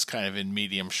everybody's kind of in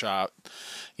medium shot,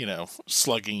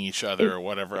 slugging each other or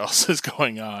whatever else is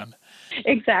going on.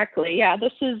 Exactly. Yeah,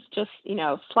 this is just,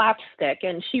 slapstick,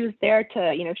 and she was there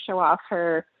to, show off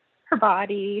her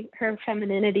body, her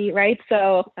femininity, right?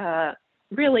 So,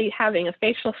 really having a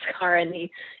facial scar in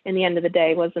the end of the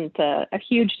day wasn't a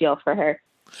huge deal for her.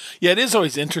 Yeah, it is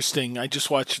always interesting. I just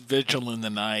watched Vigil in the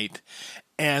Night,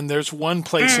 and there's one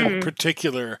place in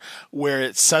particular where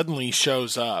it suddenly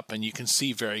shows up, and you can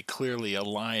see very clearly a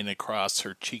line across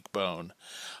her cheekbone.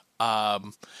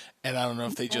 And I don't know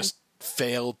if they just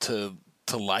failed to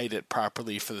light it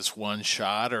properly for this one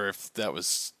shot, or if that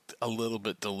was a little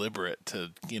bit deliberate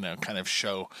to, kind of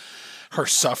show her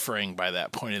suffering by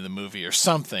that point in the movie or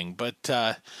something. But,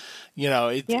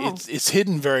 it's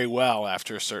hidden very well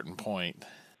after a certain point.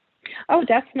 Oh,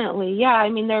 definitely. Yeah. I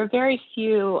mean, there are very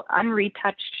few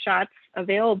unretouched shots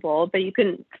available, but you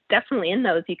can definitely, in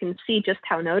those, you can see just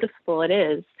how noticeable it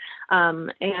is.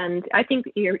 And I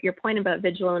think your point about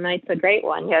Vigil in the Night's a great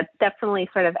one. Yeah, it definitely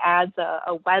sort of adds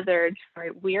a weathered sort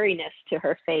of weariness to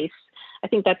her face. I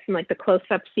think that's in like the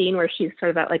close-up scene where she's sort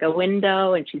of at like a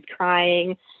window and she's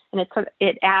crying, and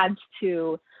it adds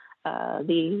to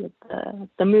the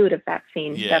mood of that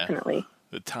scene. Yeah, definitely.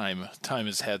 The time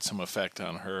has had some effect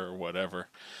on her or whatever.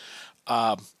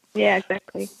 Yeah,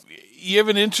 exactly. You have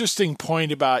an interesting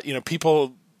point about,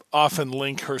 people often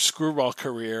link her screwball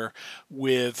career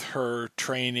with her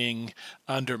training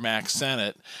under Mack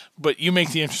Sennett, but you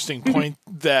make the interesting point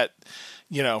that,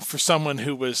 for someone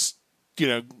who was,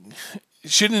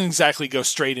 she didn't exactly go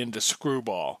straight into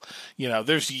screwball.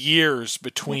 There's years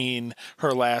between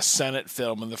her last Sennett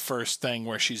film and the first thing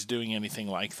where she's doing anything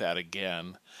like that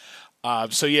again.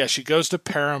 So yeah, she goes to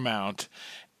Paramount,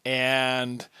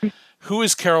 and who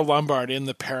is Carole Lombard in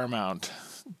the Paramount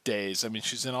days? I mean,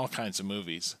 she's in all kinds of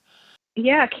movies.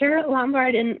 Yeah, Carole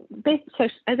Lombard, so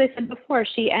as I said before,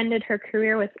 she ended her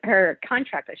career with her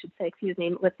contract,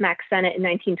 with Mack Sennett in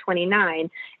 1929,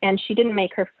 and she didn't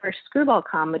make her first screwball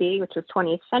comedy, which was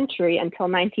 20th Century, until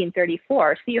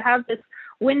 1934. So you have this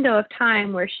window of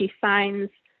time where she signs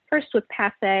first with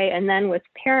Pathé and then with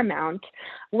Paramount,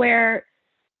 where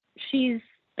she's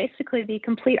basically the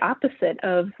complete opposite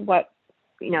of what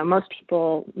most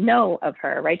people know of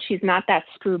her, right? She's not that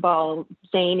screwball,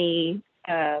 zany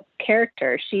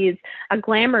character. She's a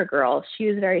glamour girl. She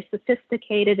was very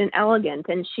sophisticated and elegant,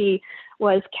 and she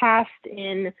was cast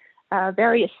in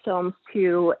various films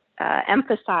to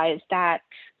emphasize that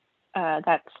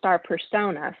star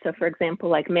persona. So, for example,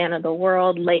 like Man of the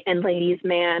World and Ladies'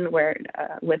 Man, where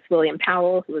with William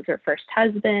Powell, who was her first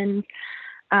husband.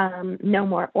 No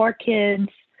More Orchids,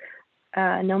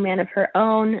 No Man of Her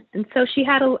Own. And so she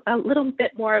had a little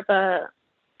bit more of a,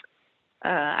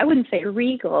 I wouldn't say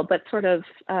regal, but sort of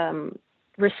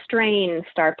restrained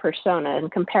star persona in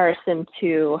comparison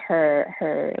to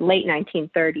her late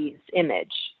 1930s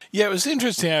image. Yeah, it was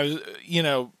interesting. I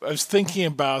was thinking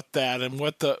about that and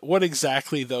what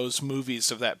exactly those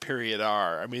movies of that period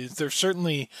are. I mean, they're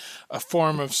certainly a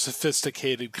form of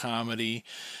sophisticated comedy.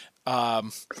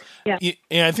 And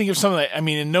I think of something like,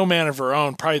 in No Man of Her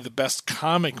Own, probably the best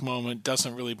comic moment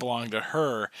doesn't really belong to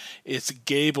her. It's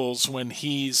Gables when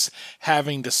he's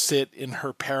having to sit in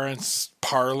her parents'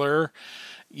 parlor,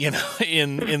 in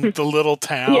the little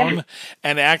town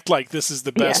and act like this is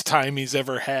the best time he's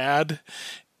ever had.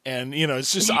 And,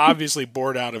 it's just obviously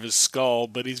bored out of his skull,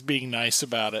 but he's being nice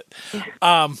about it.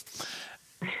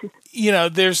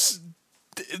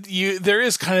 There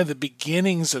is kind of the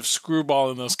beginnings of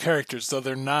screwball in those characters, though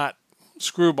they're not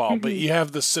screwball, but you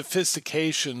have the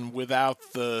sophistication without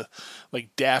the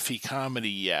daffy comedy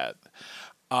yet.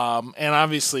 And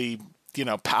obviously,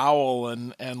 Powell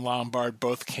and Lombard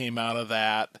both came out of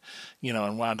that,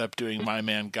 and wound up doing My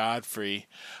Man Godfrey.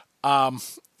 So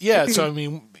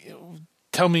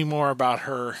tell me more about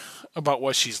her, about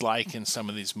what she's like in some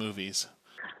of these movies.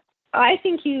 I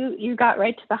think you got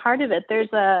right to the heart of it.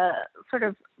 There's a sort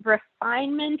of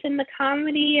refinement in the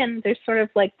comedy, and there's sort of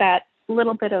like that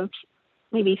little bit of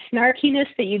maybe snarkiness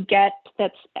that you get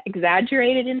that's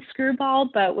exaggerated in Screwball,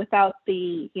 but without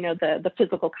the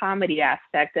physical comedy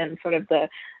aspect and sort of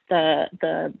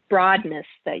the broadness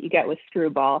that you get with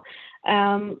Screwball.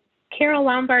 Carole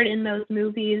Lombard in those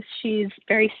movies, she's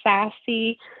very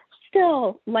sassy.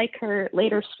 Still, like her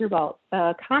later Screwball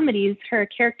comedies, her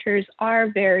characters are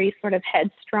very sort of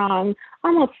headstrong,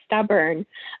 almost stubborn.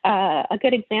 A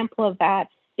good example of that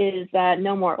is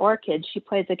No More Orchids. She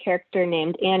plays a character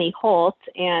named Annie Holt,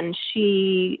 and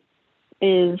she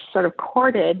is sort of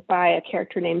courted by a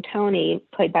character named Tony,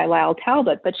 played by Lyle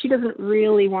Talbot, but she doesn't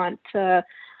really want to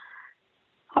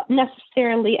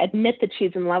necessarily admit that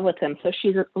she's in love with him. So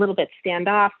she's a little bit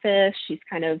standoffish. She's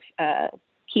kind of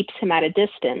keeps him at a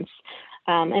distance.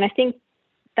 And I think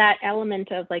that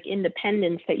element of like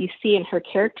independence that you see in her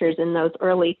characters in those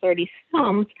early 30s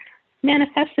films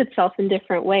manifests itself in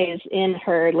different ways in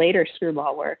her later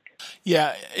screwball work.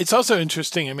 Yeah, it's also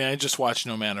interesting. I mean, I just watched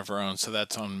No Man of Her Own, so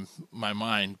that's on my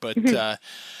mind. But,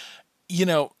 you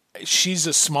know, she's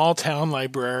a small town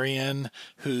librarian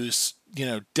who's, you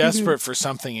know, desperate for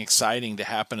something exciting to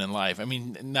happen in life. I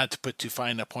mean, not to put too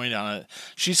fine a point on it,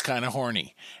 she's kind of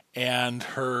horny. And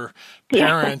her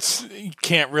parents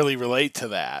can't really relate to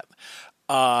that.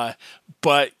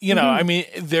 But, you know, I mean,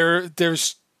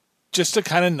 there's just a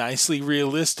kind of nicely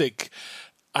realistic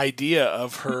idea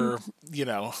of her, you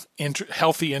know,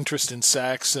 healthy interest in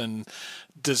sex and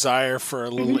desire for a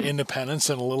little independence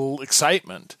and a little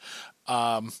excitement.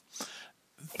 That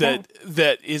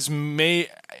is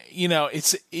you know,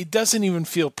 it doesn't even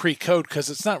feel pre-code because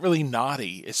it's not really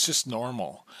naughty. It's just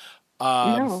normal.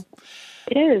 No,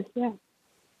 it is. Yeah.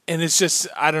 And it's just,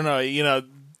 I don't know, you know,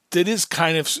 that is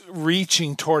kind of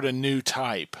reaching toward a new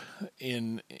type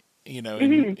in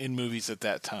movies at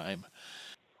that time.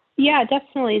 Yeah,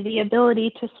 definitely. The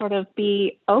ability to sort of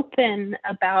be open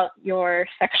about your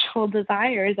sexual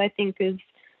desires, I think, is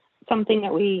something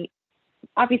that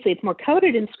obviously it's more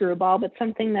coded in Screwball, but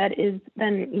something that is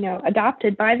then, you know,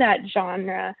 adopted by that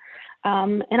genre.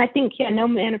 And I think, No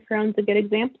Man of Her Own is a good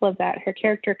example of that. Her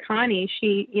character, Connie,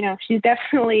 she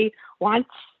definitely wants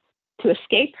to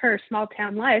escape her small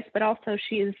town life, but also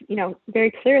she's, you know, very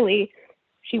clearly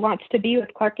she wants to be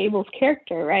with Clark Gable's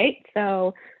character, right?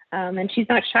 So, and she's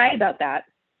not shy about that.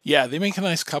 Yeah, they make a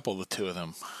nice couple, the two of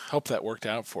them. Hope that worked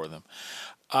out for them.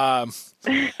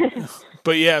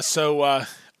 But yeah, so, all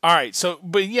right. So,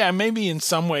 but yeah, maybe in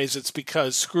some ways it's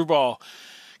because Screwball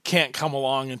can't come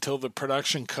along until the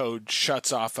production code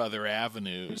shuts off other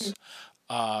avenues.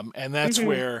 And that's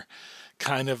where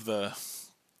kind of the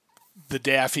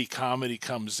daffy comedy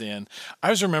comes in. I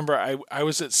always remember I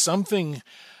was at something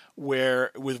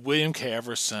with William K.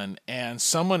 Everson, and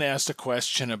someone asked a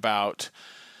question about,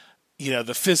 you know,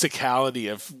 the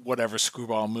physicality of whatever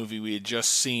Screwball movie we had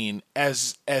just seen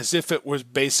as if it was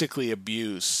basically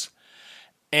abuse.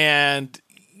 And,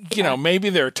 you know, maybe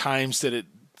there are times that it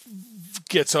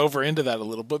gets over into that a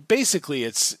little, but basically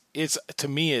it's to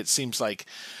me, it seems like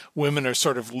women are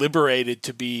sort of liberated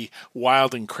to be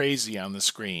wild and crazy on the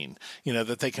screen, you know,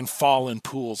 that they can fall in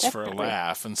pools for a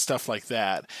laugh and stuff like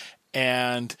that.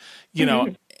 And, you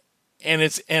know,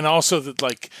 and also that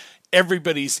like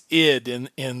everybody's id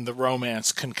in the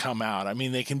romance can come out. I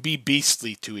mean, they can be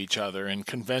beastly to each other in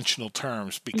conventional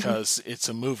terms because it's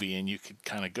a movie and you could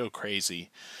kind of go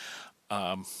crazy.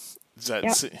 Does that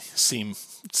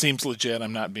seems legit?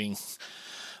 I'm not being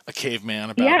a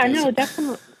caveman about this. Yeah, no,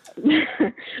 definitely.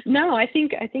 No, I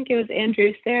think it was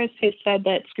Andrew Sayers who said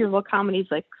that screwball comedies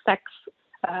like sex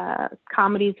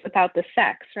comedies without the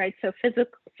sex, right? So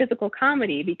physical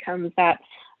comedy becomes that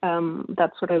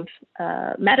sort of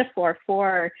metaphor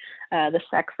for the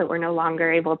sex that we're no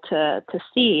longer able to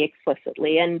see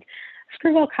explicitly. And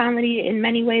screwball comedy, in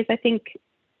many ways, I think,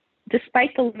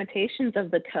 despite the limitations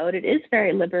of the code, it is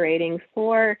very liberating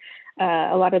for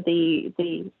a lot of the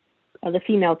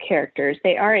female characters.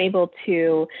 They are able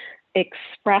to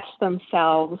express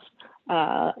themselves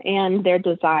and their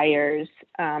desires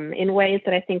in ways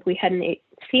that I think we hadn't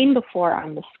seen before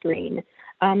on the screen.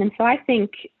 And so I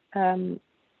think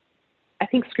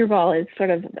Screwball is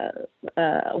sort of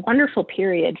a wonderful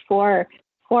period for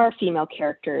female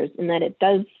characters in that it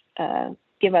does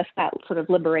give us that sort of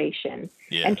liberation.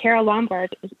 Yeah. And Carole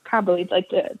Lombard is probably like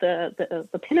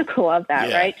the pinnacle of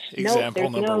that, right? Example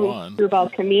number one. Screwball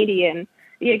comedian.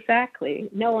 Exactly.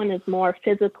 No one is more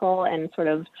physical and sort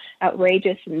of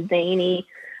outrageous and zany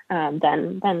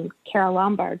than Carole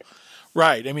Lombard.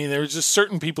 Right. I mean, there's just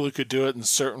certain people who could do it and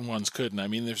certain ones couldn't. I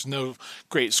mean, there's no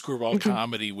great screwball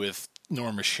comedy with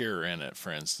Norma Shearer in it,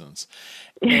 for instance.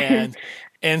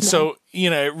 And so, you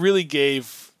know, it really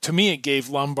gave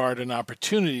Lombard an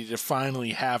opportunity to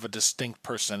finally have a distinct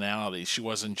personality. She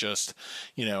wasn't just,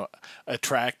 you know,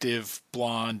 attractive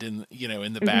blonde in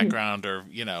the background, or,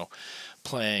 you know,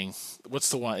 playing, what's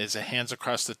the one, is it Hands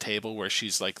Across the Table, where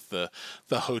she's like the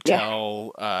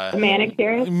hotel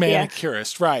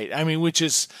manicurist, right? I mean, which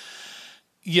is,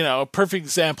 you know, a perfect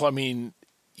example. I mean,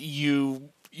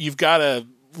 you've got a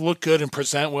look good and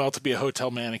present well to be a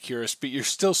hotel manicurist, but you're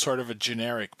still sort of a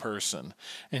generic person.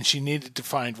 And she needed to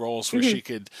find roles where she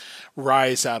could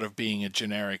rise out of being a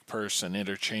generic person,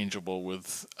 interchangeable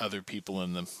with other people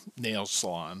in the nail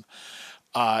salon.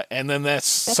 And then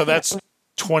that's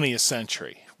 20th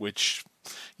Century, which,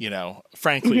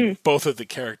 frankly, both of the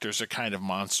characters are kind of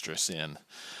monstrous in.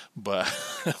 But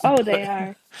they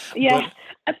are. Yeah,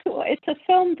 it's a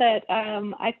film that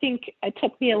I think it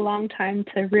took me a long time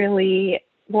to really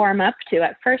warm up to.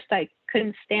 At first, I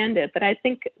couldn't stand it, but I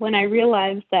think when I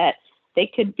realized that they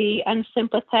could be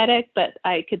unsympathetic, but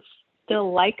I could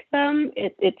still like them,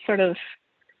 it sort of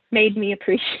made me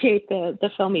appreciate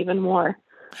the film even more.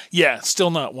 Yeah,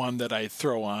 still not one that I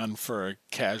throw on for a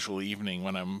casual evening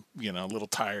when I'm, a little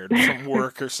tired from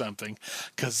work or something,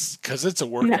 because it's a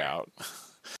workout. No.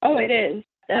 Oh, it is.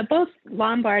 Both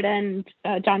Lombard and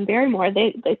John Barrymore,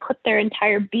 they put their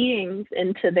entire beings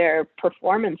into their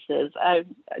performances.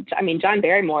 I mean, John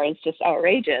Barrymore is just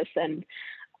outrageous, and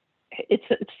it's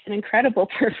an incredible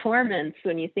performance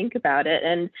when you think about it.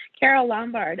 And Carole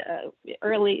Lombard,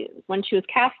 early when she was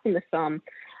cast in the film,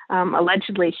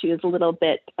 allegedly she was a little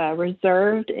bit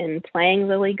reserved in playing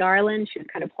Lily Garland. She was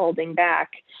kind of holding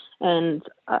back. And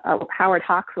Howard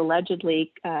Hawks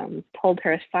allegedly pulled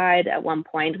her aside at one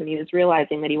point when he was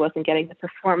realizing that he wasn't getting the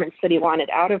performance that he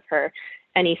wanted out of her.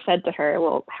 And he said to her,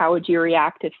 well, how would you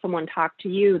react if someone talked to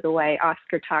you the way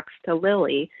Oscar talks to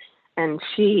Lily? And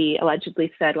she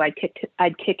allegedly said, well,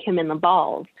 I'd kick him in the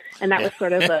balls. And that was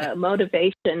sort of a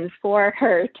motivation for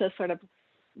her to sort of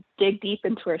dig deep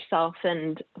into herself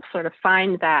and sort of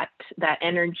find that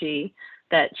energy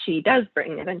that she does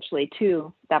bring eventually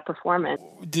to that performance.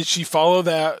 Did she follow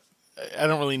that? I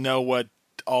don't really know what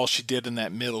all she did in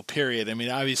that middle period. I mean,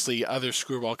 obviously other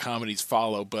screwball comedies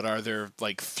follow, but are there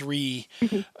like three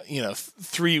women's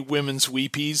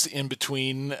weepies in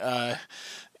between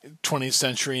 20th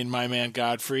Century and My Man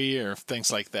Godfrey or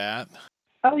things like that?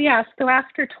 Oh, yeah. So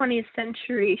after 20th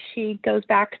Century, she goes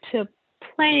back to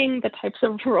playing the types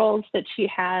of roles that she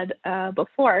had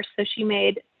before. So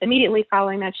immediately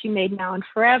following that, she made Now and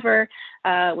Forever,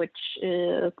 which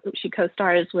she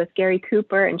co-stars with Gary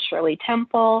Cooper and Shirley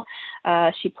Temple.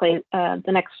 She played the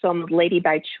next film, Lady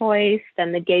by Choice,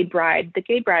 then The Gay Bride. The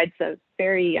Gay Bride's a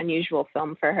very unusual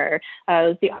film for her. It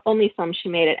was the only film she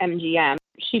made at MGM.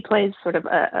 She plays sort of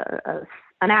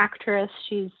an actress.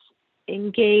 She's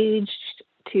engaged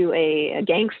to a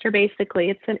gangster,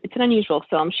 basically. It's an unusual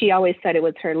film. She always said it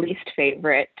was her least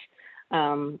favorite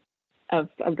of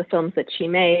the films that she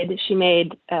made. She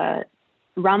made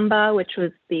Rumba, which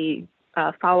was the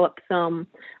follow-up film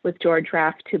with George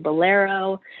Raft to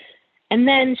Bolero. And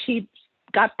then she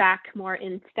got back more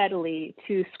steadily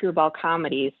to screwball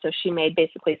comedies. So she made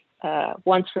basically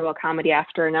one screwball comedy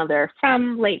after another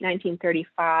from late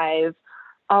 1935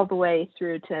 all the way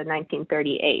through to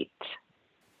 1938.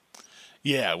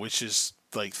 Yeah, which is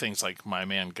like things like My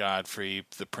Man Godfrey,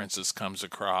 The Princess Comes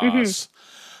Across,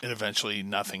 and eventually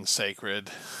Nothing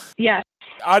Sacred. Yeah.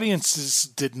 Audiences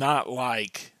did not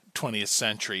like 20th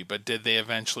Century, but did they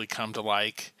eventually come to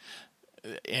like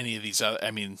any of these other?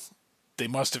 I mean, they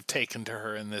must have taken to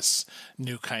her in this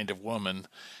new kind of woman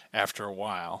after a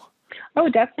while. Oh,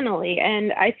 definitely.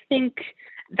 And I think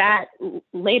that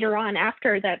later on,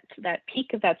 after that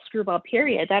peak of that screwball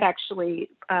period, that actually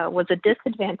was a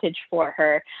disadvantage for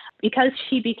her because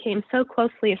she became so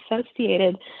closely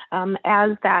associated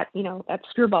as that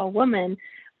screwball woman.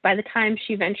 By the time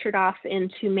she ventured off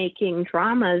into making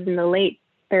dramas in the late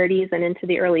 30s and into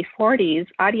the early 40s,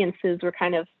 audiences were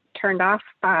kind of turned off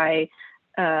by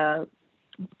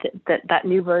that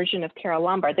new version of Carole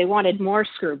Lombard. They wanted more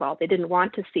screwball. They didn't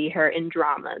want to see her in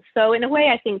dramas. So in a way,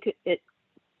 I think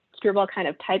screwball kind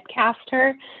of typecast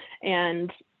her,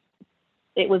 and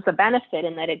it was a benefit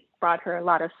in that it brought her a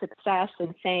lot of success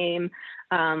and fame,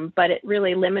 but it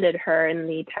really limited her in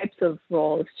the types of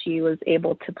roles she was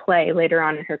able to play later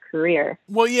on in her career.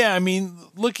 Well, yeah, I mean,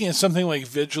 looking at something like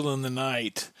Vigil in the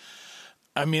Night,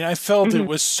 I mean, I felt it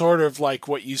was sort of like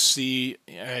what you see.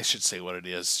 I should say what it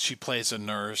is. She plays a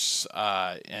nurse,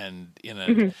 and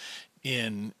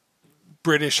in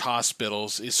British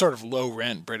hospitals, is sort of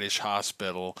low-rent British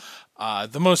hospital.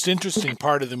 The most interesting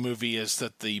part of the movie is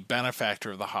that the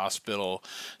benefactor of the hospital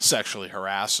sexually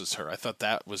harasses her. I thought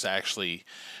that was actually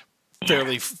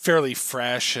fairly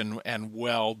fresh and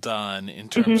well done in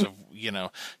terms of,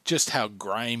 just how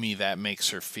grimy that makes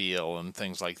her feel and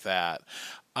things like that.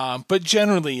 But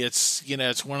generally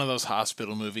it's one of those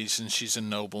hospital movies, and she's a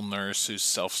noble nurse who's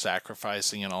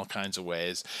self-sacrificing in all kinds of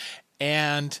ways.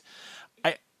 And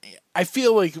I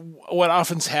feel like what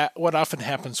often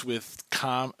happens with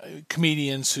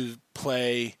comedians who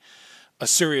play a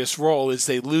serious role is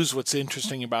they lose what's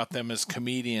interesting about them as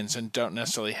comedians and don't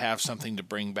necessarily have something to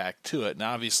bring back to it. And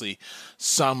obviously,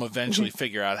 some eventually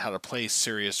figure out how to play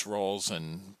serious roles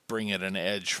and bring it an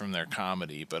edge from their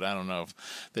comedy, but I don't know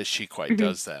that she quite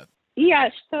does that. Yeah,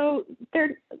 so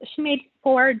she made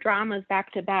 4 dramas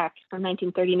back to back from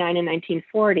 1939 and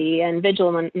 1940, and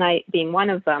Vigilant Night being one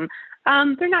of them.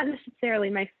 They're not necessarily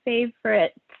my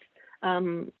favorites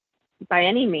by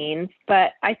any means,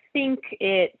 but I think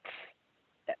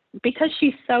because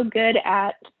she's so good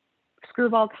at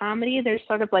screwball comedy, there's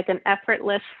sort of like an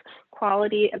effortless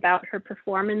quality about her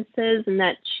performances, and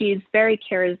that she's very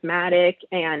charismatic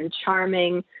and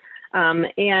charming,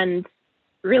 and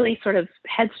really sort of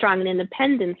headstrong and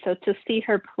independent. So to see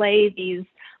her play these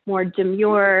more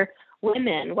demure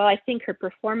women, while I think her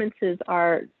performances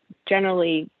are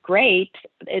generally great,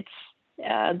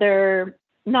 they're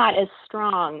not as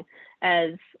strong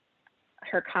as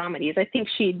her comedies. I think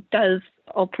she does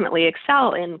ultimately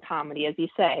excel in comedy, as you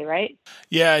say, right?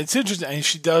 Yeah, it's interesting. I mean,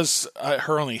 she does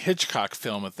her only Hitchcock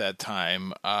film at that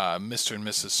time, Mr. and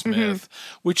Mrs. Smith,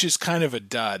 which is kind of a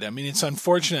dud. I mean, it's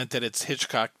unfortunate that it's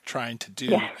Hitchcock trying to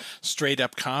do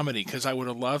straight-up comedy, because I would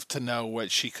have loved to know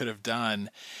what she could have done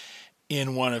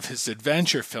in one of his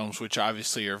adventure films, which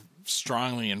obviously are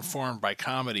strongly informed by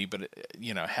comedy, but,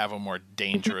 have a more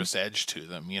dangerous edge to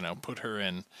them. Put her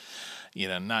in...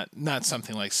 not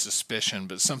something like Suspicion,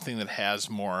 but something that has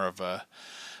more of a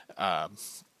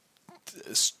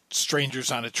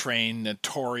Strangers on a Train,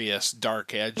 notorious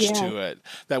dark edge to it.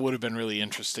 That would have been really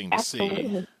interesting to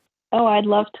see. Oh, I'd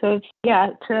love to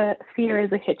see her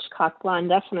as a Hitchcock blonde,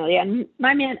 definitely. And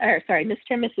Mr.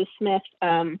 and Mrs. Smith,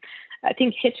 I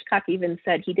think Hitchcock even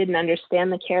said he didn't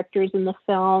understand the characters in the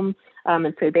film,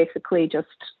 and so basically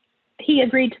he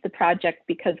agreed to the project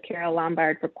because Carole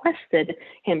Lombard requested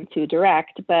him to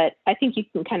direct, but I think you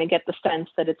can kind of get the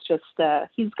sense that it's just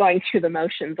he's going through the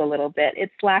motions a little bit.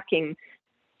 It's lacking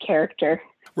character.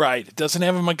 Right. It doesn't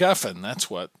have a MacGuffin. That's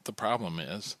what the problem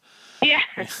is. Yeah,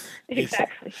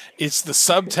 exactly. It's the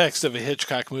subtext of a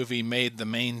Hitchcock movie made the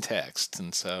main text,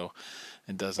 and so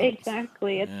it doesn't...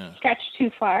 Exactly. It's stretched too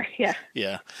far, yeah.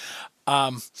 Yeah.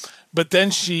 But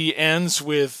then she ends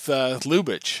with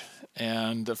Lubitsch,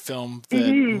 and a film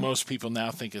that most people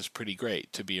now think is pretty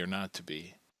great, To Be or Not to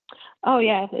Be. Oh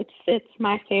yeah, it's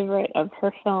my favorite of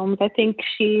her films. I think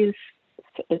she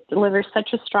delivers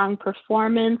such a strong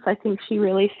performance. I think she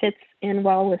really fits in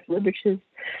well with Lubitsch's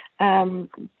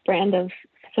brand of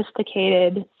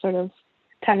sophisticated, sort of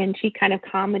tongue-in-cheek kind of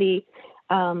comedy,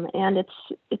 and it's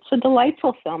a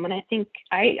delightful film. And I think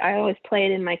I always play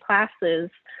it in my classes.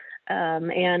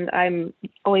 And I'm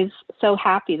always so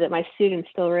happy that my students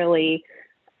still really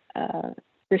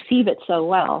receive it so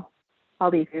well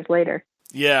all these years later.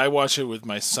 Yeah, I watch it with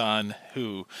my son,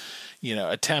 who,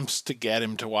 attempts to get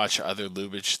him to watch other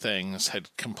Lubitsch things had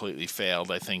completely failed.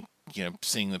 I think,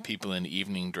 seeing the people in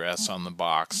evening dress on the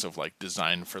box of like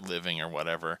Design for Living or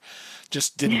whatever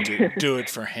just didn't do it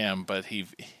for him, but he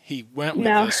went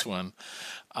with this one.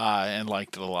 And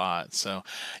liked it a lot. So,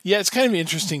 yeah, it's kind of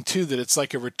interesting, too, that it's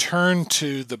like a return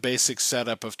to the basic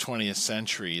setup of 20th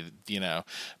century.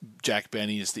 Jack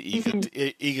Benny is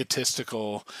the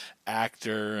egotistical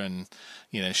actor, and,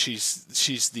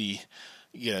 she's the,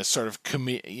 sort of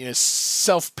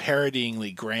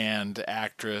self-parodyingly grand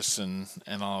actress and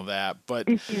all of that. But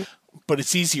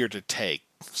it's easier to take,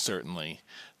 certainly,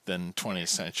 than 20th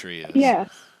century is. Yeah.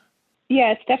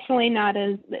 Yeah, it's definitely not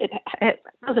it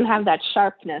doesn't have that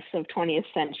sharpness of 20th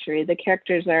century. The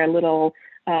characters are a little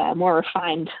more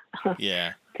refined, to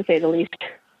say the least.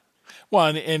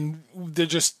 Well, and they're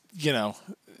just,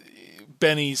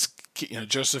 Benny's,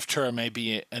 Joseph Tura may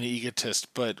be an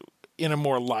egotist, but in a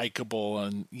more likable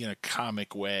and,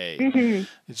 comic way.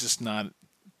 It's just not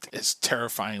as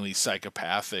terrifyingly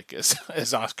psychopathic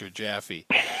as Oscar Jaffe.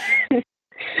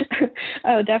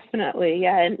 Oh, definitely,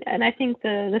 yeah, and I think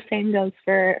the same goes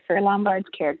for Lombard's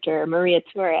character, Maria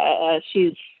Tura.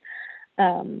 She's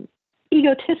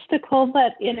egotistical,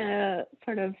 but in a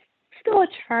sort of still a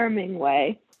charming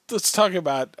way. Let's talk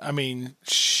about. I mean,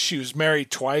 she was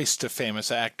married twice to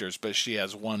famous actors, but she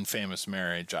has one famous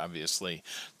marriage, obviously,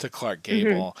 to Clark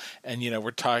Gable, and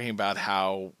we're talking about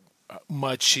how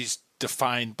much she's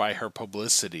defined by her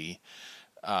publicity.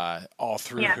 All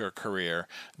through her career.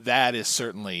 That is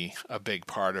certainly a big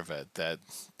part of it, that,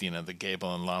 the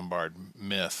Gable and Lombard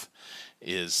myth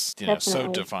is, so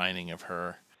defining of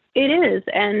her. It is.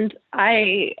 And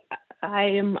I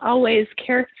am always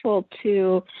careful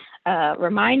to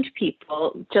remind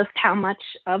people just how much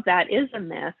of that is a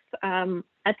myth.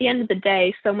 at the end of the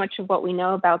day, so much of what we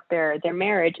know about their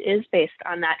marriage is based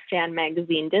on that fan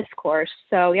magazine discourse.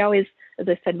 So we always, as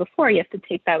I said before, you have to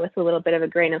take that with a little bit of a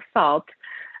grain of salt.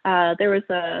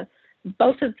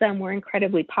 Both of them were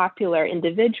incredibly popular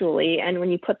individually, and when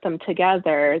you put them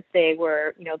together, they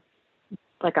were,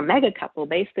 like a mega couple,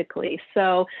 basically.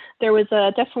 So there was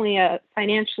definitely a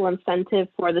financial incentive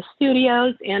for the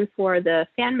studios and for the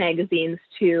fan magazines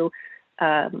to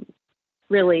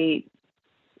really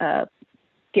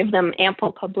give them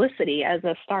ample publicity as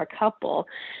a star couple.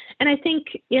 And I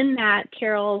think in that,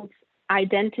 Carol's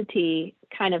identity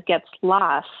kind of gets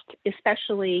lost,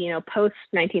 especially, post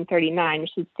 1939,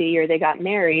 which is the year they got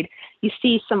married. You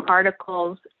see some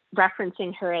articles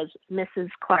referencing her as Mrs.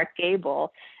 Clark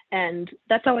Gable. And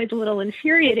that's always a little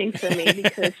infuriating for me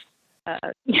because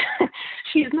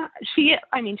she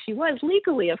was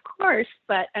legally, of course,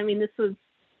 but this was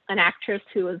an actress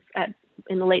who was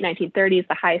in the late 1930s,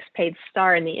 the highest paid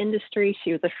star in the industry.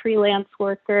 She was a freelance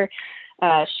worker.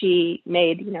 She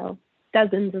made,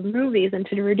 dozens of movies, and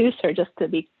to reduce her just to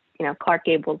be, Clark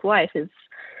Gable's wife is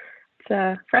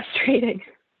frustrating.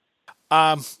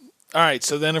 All right.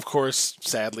 So then, of course,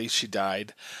 sadly, she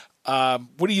died.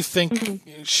 What do you think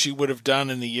she would have done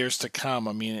in the years to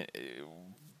come? It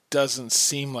doesn't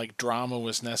seem like drama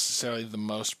was necessarily the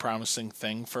most promising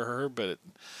thing for her, but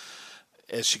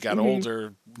as she got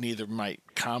older, neither might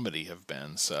comedy have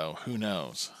been. So who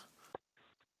knows?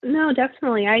 No,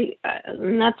 definitely.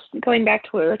 And that's going back to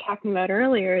what we were talking about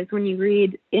earlier, is when you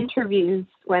read interviews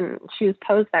when she was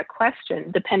posed that question,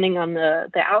 depending on the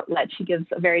outlet, she gives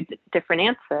a very different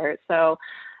answer. So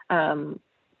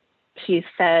she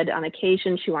said on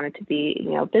occasion she wanted to be,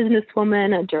 a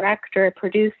businesswoman, a director, a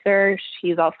producer.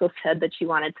 She's also said that she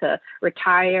wanted to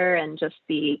retire and just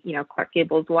be, Clark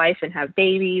Gable's wife and have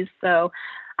babies. So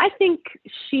I think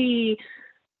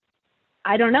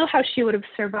I don't know how she would have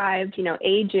survived,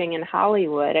 aging in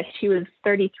Hollywood. She was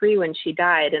 33 when she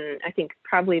died, and I think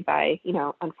probably by,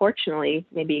 unfortunately,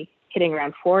 maybe hitting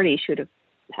around 40, she would have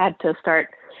had to start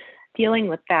dealing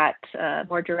with that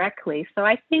more directly. So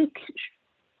I think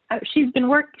she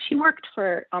worked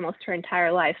for almost her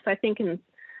entire life. So I think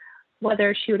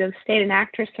whether she would have stayed an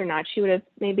actress or not, she would have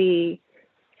maybe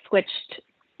switched,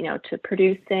 to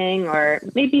producing or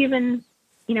maybe even,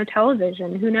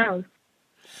 television. Who knows?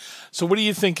 So what do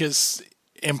you think is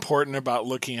important about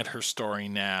looking at her story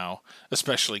now,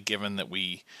 especially given that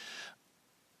we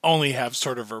only have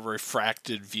sort of a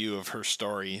refracted view of her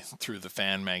story through the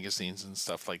fan magazines and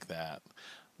stuff like that?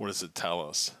 What does it tell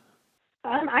us?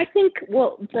 I think,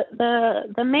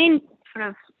 the main sort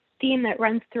of theme that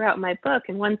runs throughout my book,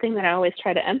 and one thing that I always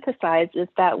try to emphasize, is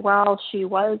that while she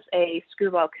was a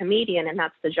screwball comedian, and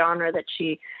that's the genre that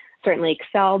she certainly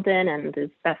excelled in and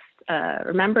is best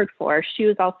remembered for, she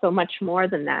was also much more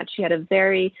than that. She had a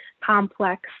very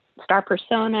complex star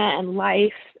persona and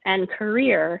life and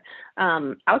career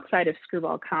outside of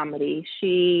screwball comedy.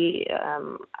 She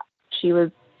was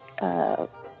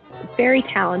very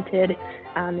talented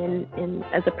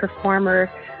as a performer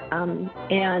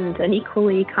and an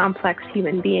equally complex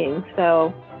human being.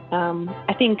 So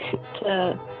I think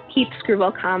to keep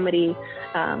screwball comedy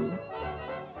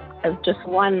as just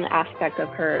one aspect of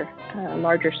her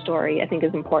larger story, I think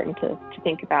is important to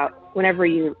think about whenever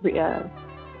you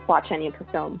watch any of her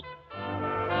films.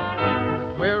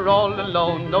 We're all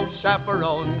alone, no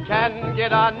chaperone can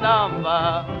get our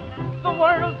number. The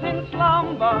world's in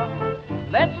slumber,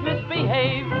 let's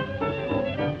misbehave.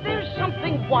 There's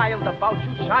something wild about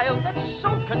you, child, that's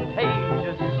so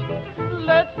contagious.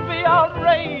 Let's be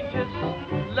outrageous,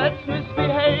 let's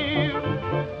misbehave.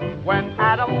 When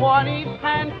Adam won Eve's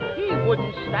hand, he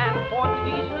wouldn't stand for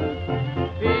teasing.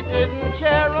 He didn't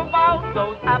care about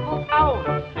those apples out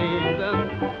of season.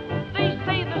 They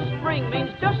say the spring means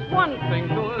just one thing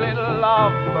to little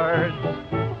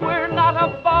lovebirds. We're not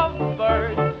above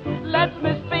birds, let's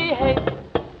misbehave.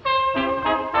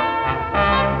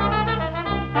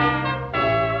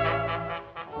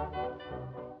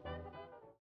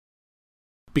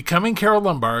 Becoming Carole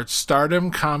Lombard, Stardom,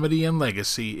 Comedy, and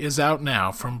Legacy is out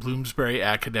now from Bloomsbury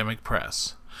Academic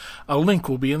Press. A link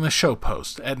will be in the show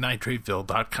post at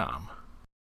nitrateville.com.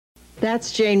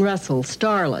 That's Jane Russell,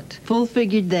 starlet,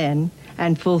 full-figured then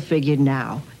and full-figured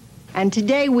now. And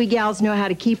today we gals know how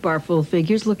to keep our full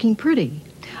figures looking pretty.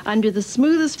 Under the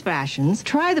smoothest fashions,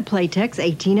 try the Playtex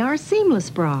 18-hour seamless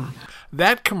bra.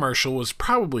 That commercial was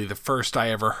probably the first I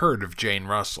ever heard of Jane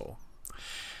Russell.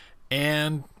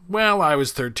 And, well, I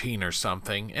was 13 or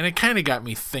something, and it kind of got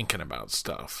me thinking about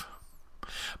stuff.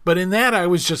 But in that, I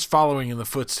was just following in the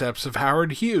footsteps of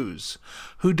Howard Hughes,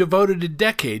 who devoted a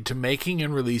decade to making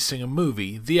and releasing a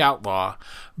movie, The Outlaw,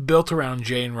 built around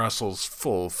Jane Russell's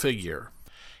full figure.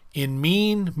 In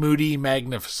Mean, Moody,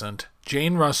 Magnificent,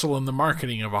 Jane Russell and the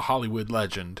Marketing of a Hollywood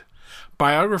Legend,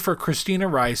 biographer Christina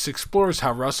Rice explores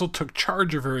how Russell took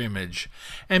charge of her image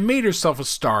and made herself a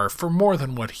star for more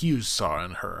than what Hughes saw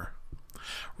in her.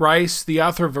 Rice, the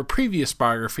author of a previous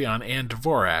biography on Anne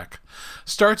Dvorak,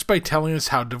 starts by telling us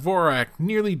how Dvorak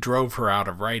nearly drove her out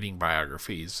of writing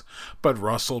biographies, but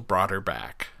Russell brought her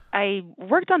back. I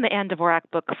worked on the Anne Dvorak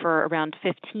book for around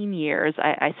 15 years.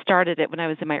 I started it when I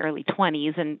was in my early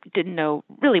 20s and didn't know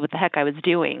really what the heck I was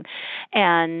doing.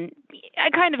 And I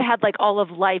kind of had like all of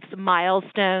life's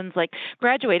milestones, like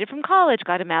graduated from college,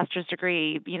 got a master's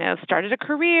degree, started a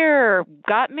career,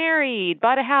 got married,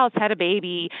 bought a house, had a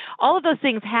baby. All of those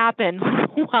things happened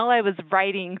while I was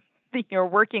writing,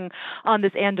 working on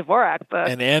this Anne Dvorak book.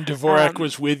 And Anne Dvorak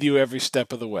was with you every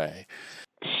step of the way.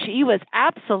 She was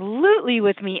absolutely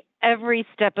with me every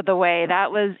step of the way.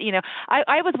 That was,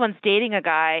 I was once dating a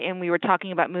guy and we were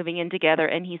talking about moving in together,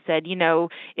 and he said,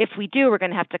 if we do, we're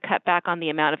going to have to cut back on the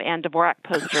amount of Anne Dvorak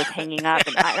posters hanging up.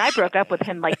 And I broke up with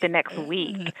him like the next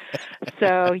week.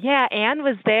 So yeah, Anne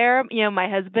was there. My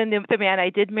husband, the man I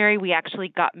did marry, we actually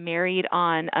got married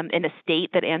on an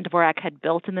estate that Anne Dvorak had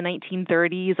built in the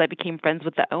 1930s. I became friends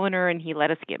with the owner and he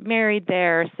let us get married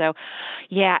there. So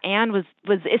yeah, Anne was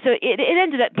so it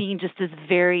ended up being just this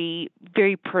very,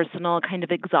 very personal, kind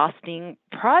of exhausting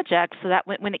project. So that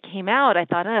when it came out, I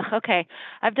thought, okay,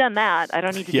 I've done that. I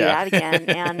don't need to do that again.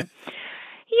 And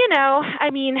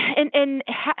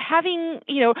having,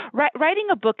 writing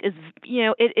a book is,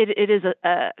 it is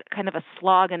a kind of a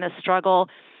slog and a struggle.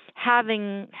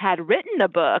 Having had written a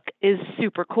book is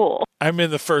super cool. I'm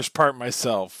in the first part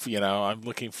myself. I'm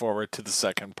looking forward to the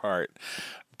second part.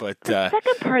 But the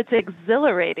second part's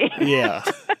exhilarating. Yeah.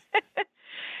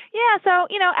 Yeah, so,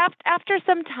 after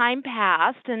some time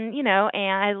passed and,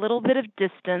 and a little bit of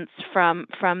distance from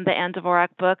the Anne Dvorak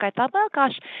book, I thought, well,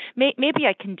 gosh, maybe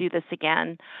I can do this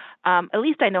again. At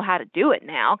least I know how to do it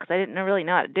now, because I didn't really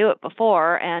know how to do it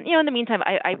before. And, in the meantime,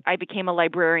 I became a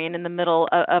librarian in the middle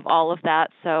of all of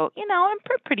that. So, I'm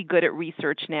pretty good at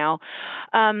research now.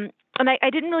 And I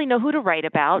didn't really know who to write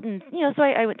about. And, so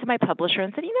I went to my publisher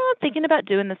and said, I'm thinking about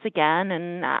doing this again.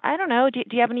 And I don't know, do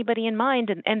you have anybody in mind?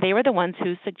 And they were the ones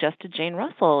who suggested Jane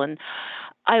Russell. And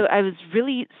I was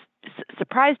really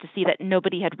surprised to see that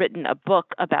nobody had written a book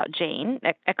about Jane,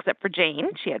 except for Jane.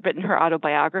 She had written her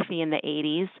autobiography in the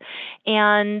 80s.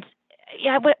 And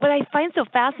yeah, what I find so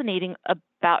fascinating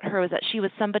about her was that she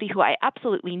was somebody who I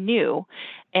absolutely knew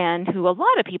and who a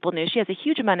lot of people knew. She has a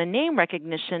huge amount of name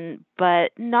recognition,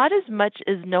 but not as much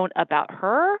is known about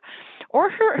her or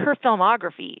her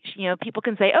filmography. People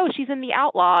can say, oh, she's in The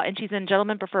Outlaw and she's in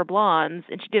Gentlemen Prefer Blondes,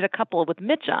 and she did a couple with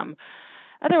Mitchum.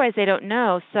 Otherwise, they don't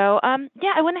know. So,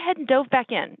 I went ahead and dove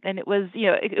back in, and it was,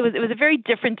 it was a very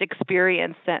different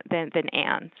experience than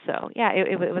Anne. So, yeah,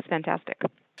 it was fantastic.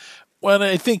 Well,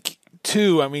 I think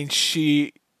too.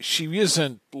 She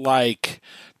isn't like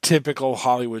typical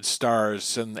Hollywood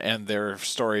stars and their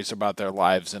stories about their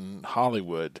lives in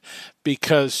Hollywood,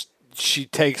 because she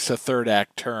takes a third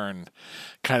act turn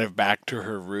kind of back to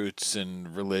her roots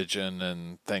in religion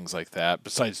and things like that,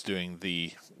 besides doing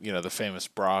the famous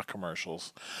bra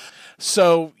commercials.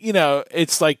 So,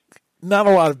 it's like not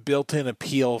a lot of built-in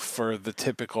appeal for the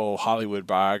typical Hollywood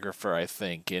biographer, I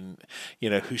think, in,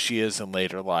 who she is in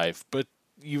later life. But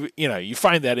you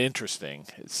find that interesting,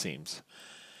 it seems.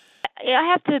 I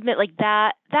have to admit, like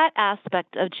that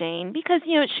aspect of Jane, because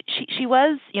she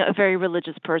was a very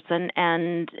religious person,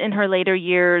 and in her later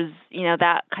years,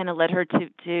 that kind of led her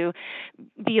to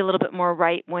be a little bit more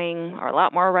right wing, or a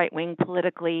lot more right wing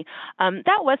politically.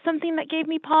 That was something that gave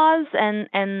me pause, and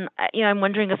I'm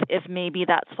wondering if maybe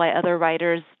that's why other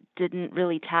writers didn't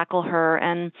really tackle her.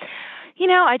 And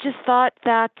I just thought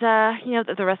that,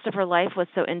 that the rest of her life was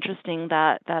so interesting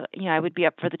that I would be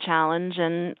up for the challenge.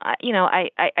 And,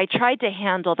 I tried to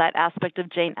handle that aspect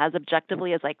of Jane as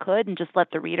objectively as I could and just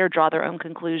let the reader draw their own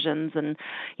conclusions. And,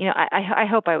 I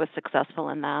hope I was successful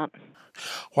in that.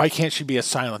 Why can't she be a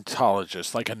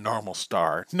Scientologist like a normal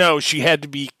star? No, she had to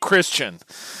be Christian.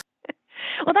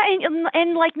 Well,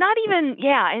 and like not even,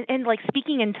 and like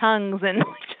speaking in tongues and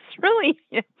just really,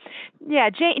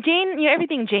 Jane,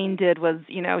 everything Jane did was,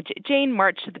 Jane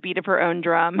marched to the beat of her own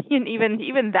drum. And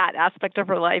even that aspect of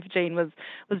her life, Jane was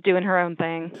doing her own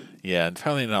thing. Yeah, and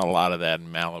probably not a lot of that in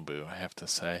Malibu, I have to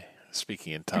say,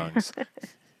 speaking in tongues.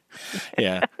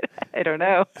 Yeah. I don't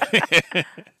know.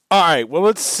 All right, well,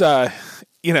 let's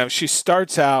she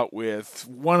starts out with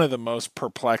one of the most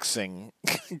perplexing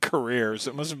careers.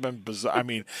 It must have been bizarre. I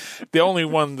mean, the only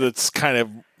one that's kind of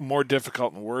more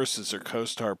difficult and worse is her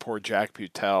co-star, poor Jack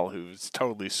Butel, who's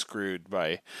totally screwed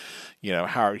by,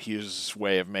 Howard Hughes'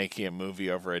 way of making a movie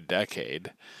over a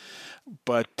decade.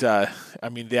 But,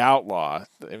 The Outlaw,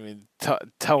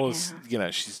 tell us,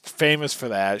 she's famous for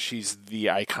that. She's the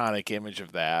iconic image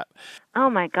of that. Oh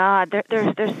my God,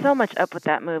 there's so much up with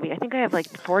that movie. I think I have like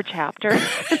 4 chapters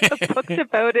in the book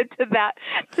devoted to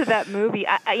that movie.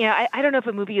 I don't know if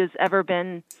a movie has ever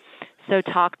been so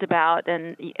talked about,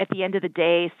 and at the end of the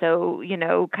day, so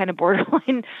kind of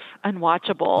borderline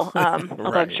unwatchable.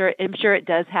 Although Right. I'm sure it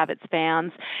does have its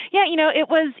fans. Yeah, it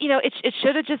was, it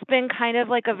should have just been kind of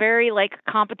like a very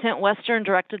competent Western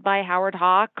directed by Howard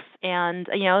Hawks, and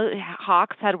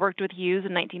Hawks had worked with Hughes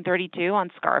in 1932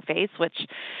 on Scarface, which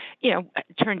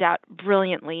turned out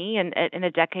brilliantly, and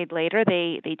a decade later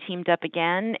they teamed up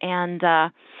again and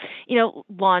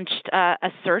launched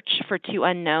a search for 2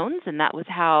 unknowns, and that was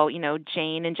how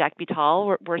Jane and Jack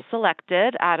Butel were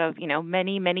selected out of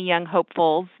many young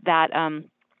hopefuls that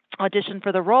auditioned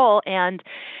for the role. And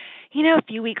a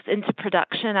few weeks into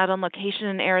production out on location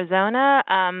in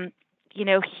Arizona,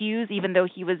 Hughes, even though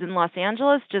he was in Los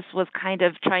Angeles, just was kind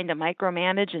of trying to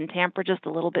micromanage and tamper just a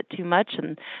little bit too much,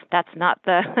 and that's not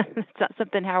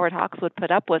something Howard Hawks would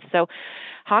put up with. So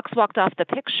Hawks walked off the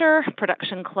picture,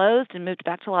 production closed, and moved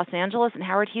back to Los Angeles, and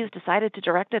Howard Hughes decided to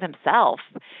direct it himself.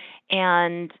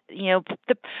 And the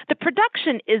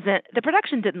production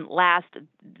didn't last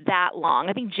that long.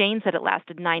 I think Jane said it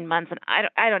lasted 9 months, and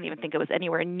I don't even think it was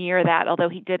anywhere near that. Although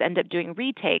he did end up doing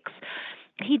retakes,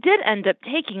 he did end up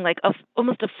taking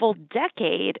almost a full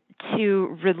decade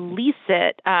to release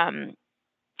it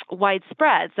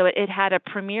widespread. So it had a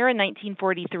premiere in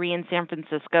 1943 in San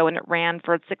Francisco, and it ran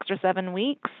for 6 or 7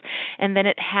 weeks. And then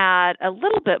it had a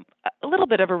little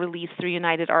bit of a release through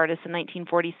United Artists in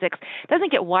 1946. It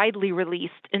doesn't get widely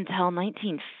released until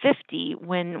 1950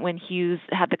 when Hughes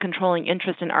had the controlling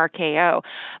interest in RKO.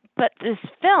 But this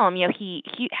film,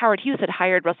 Howard Hughes had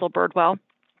hired Russell Birdwell,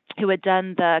 who had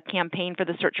done the campaign for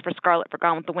the search for Scarlet for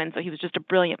Gone with the Wind, so he was just a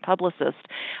brilliant publicist,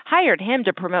 hired him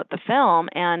to promote the film.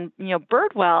 And,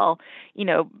 Birdwell,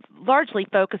 largely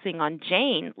focusing on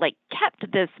Jane,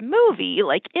 kept this movie,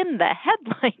 in the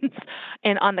headlines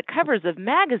and on the covers of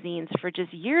magazines for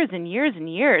just years and years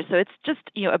and years. So it's just,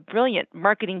 a brilliant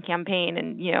marketing campaign.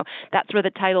 And, that's where the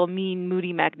title Mean,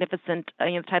 Moody, Magnificent,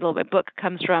 the title of my book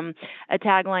comes from, a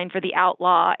tagline for The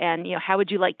Outlaw. And, how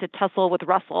would you like to tussle with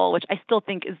Russell, which I still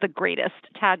think is the greatest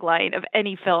tagline of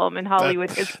any film in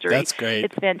Hollywood history. That's great.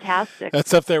 It's fantastic.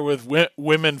 That's up there with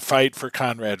Women Fight for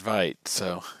Conrad Veidt.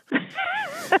 So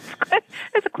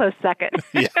it's a close second.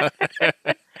 Yeah.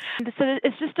 So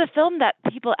it's just a film that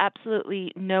people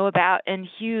absolutely know about, and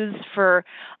Hughes for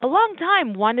a long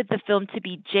time wanted the film to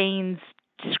be Jane's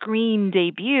screen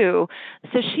debut.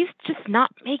 So she's just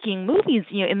not making movies,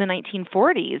 in the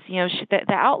 1940s.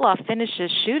 The Outlaw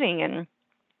finishes shooting in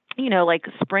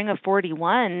spring of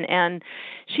 41, and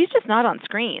she's just not on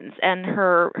screens. And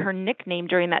her nickname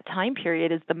during that time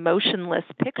period is the motionless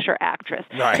picture actress,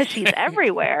 right? Because she's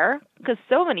everywhere, because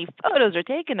so many photos are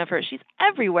taken of her. She's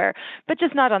everywhere, but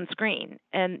just not on screen.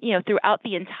 And throughout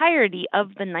the entirety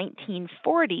of the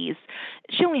 1940s,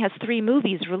 she only has 3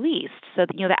 movies released. So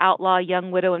The Outlaw,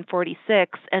 Young Widow in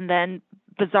 46, and then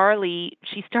bizarrely,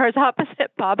 she stars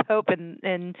opposite Bob Hope in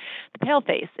The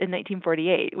Paleface in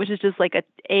 1948, which is just like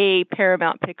a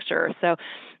Paramount picture. So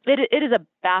it is a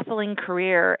baffling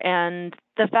career. And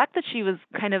the fact that she was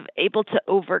kind of able to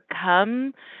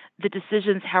overcome the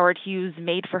decisions Howard Hughes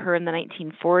made for her in the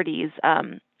 1940s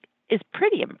is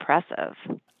pretty impressive.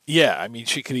 Yeah,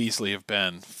 she could easily have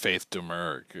been Faith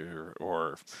Domergue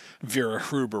or Vera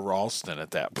Huber-Ralston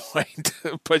at that point,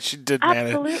 but she did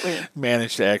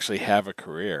manage to actually have a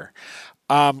career.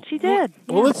 She did.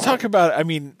 Well, let's talk about,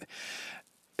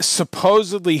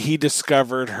 supposedly he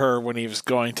discovered her when he was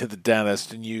going to the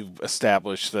dentist, and you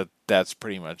established that that's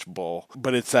pretty much bull,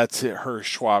 but that's her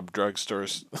Schwab drugstore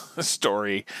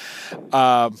story.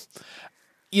 And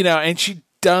she'd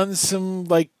done some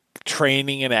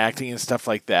training and acting and stuff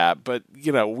like that, but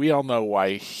we all know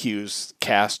why Hughes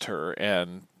cast her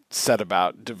and set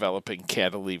about developing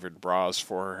cantilevered bras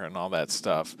for her and all that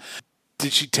stuff.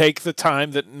 Did she take the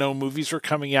time that no movies were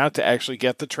coming out to actually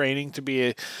get the training to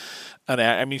be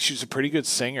she was a pretty good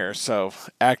singer, so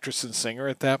actress and singer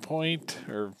at that point?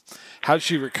 Or how did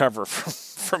she recover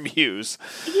from from Hughes.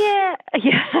 Yeah.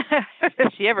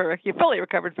 If she ever fully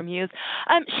recovered from Hughes.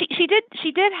 She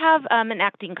did have an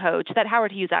acting coach that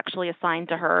Howard Hughes actually assigned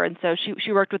to her, and so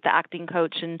she worked with the acting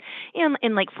coach in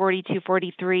like 42,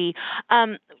 43.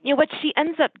 What she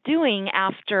ends up doing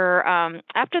after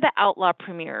the Outlaw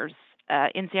premieres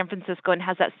in San Francisco and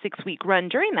has that 6-week run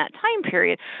during that time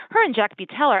period, her and Jack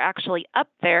Buttel are actually up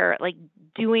there like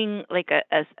doing like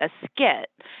a skit,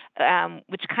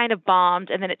 which kind of bombed,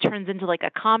 and then it turns into like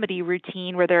a comedy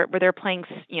routine where they're playing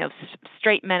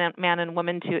straight man and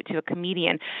woman to a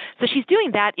comedian. So she's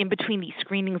doing that in between these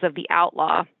screenings of The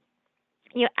Outlaw.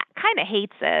 Kind of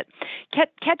hates it.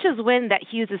 Catches wind that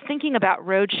Hughes is thinking about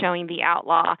road showing The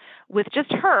Outlaw with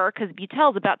just her, because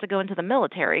Buttel's about to go into the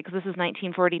military, because this is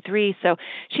 1943. So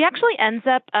she actually ends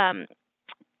up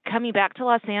coming back to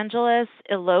Los Angeles,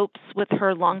 elopes with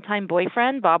her longtime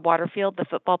boyfriend, Bob Waterfield, the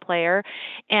football player.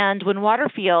 And when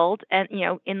Waterfield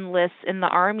enlists in the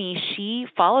Army, she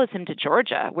follows him to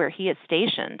Georgia, where he is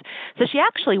stationed. So she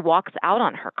actually walks out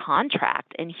on her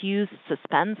contract, and Hughes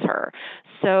suspends her.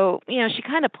 So, she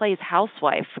kind of plays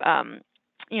housewife, for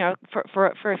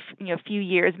a few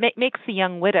years, makes the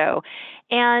young widow.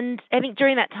 And I think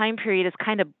during that time period is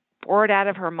kind of bored out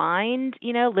of her mind,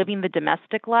 living the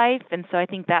domestic life. And so I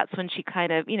think that's when she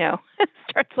kind of,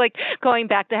 starts like going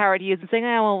back to Howard Hughes and saying,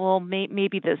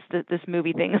 maybe this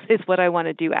movie thing is what I want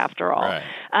to do after all. Right.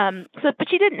 But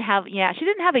she didn't have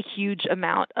a huge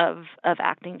amount of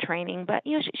acting training, but,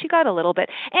 she got a little bit.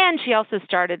 And she also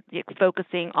started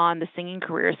focusing on the singing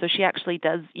career. So she actually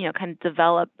does, kind of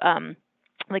develop,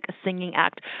 like a singing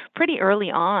act pretty early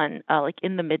on, like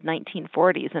in the mid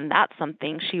 1940s. And that's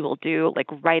something she will do like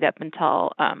right up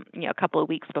until, a couple of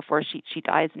weeks before she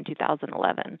dies in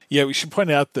 2011. Yeah, we should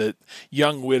point out that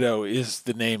Young Widow is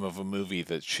the name of a movie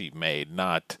that she made,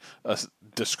 not a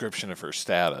description of her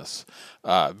status.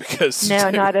 Because no,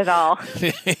 not at all.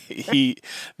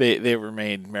 They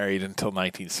remained married until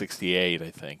 1968,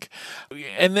 I think.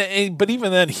 But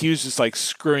even then, Hughes is like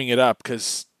screwing it up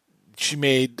because she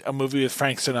made a movie with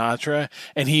Frank Sinatra,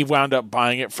 and he wound up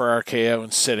buying it for RKO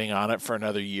and sitting on it for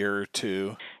another year or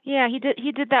two. Yeah, he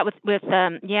did that with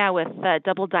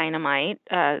Double Dynamite.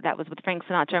 That was with Frank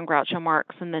Sinatra and Groucho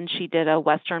Marx, and then she did a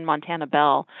Western Montana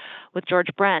Belle with George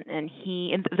Brent, and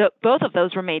both of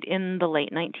those were made in the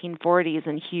late 1940s.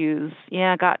 And Hughes,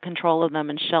 got control of them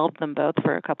and shelved them both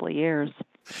for a couple of years.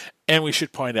 And we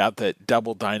should point out that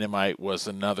Double Dynamite was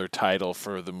another title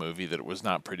for the movie that it was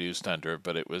not produced under,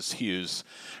 but it was Hughes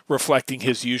reflecting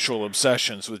his usual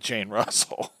obsessions with Jane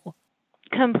Russell.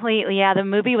 Completely, yeah. The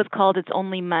movie was called It's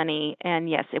Only Money, and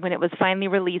yes, when it was finally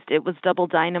released, it was Double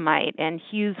Dynamite. And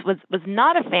Hughes was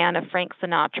not a fan of Frank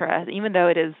Sinatra, even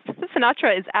though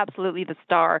Sinatra is absolutely the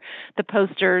star. The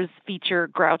posters feature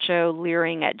Groucho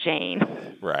leering at Jane.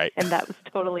 Right. And that was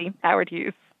totally Howard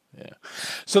Hughes. Yeah.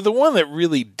 So the one that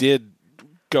really did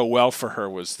go well for her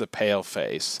was The Pale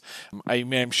Face. I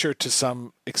mean, I'm sure to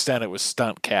some extent it was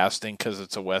stunt casting because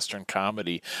it's a Western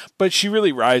comedy, but she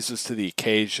really rises to the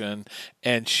occasion,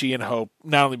 and she and Hope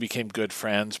not only became good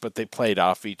friends, but they played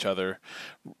off each other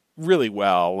really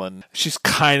well, and she's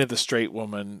kind of the straight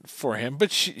woman for him,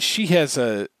 but she has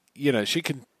she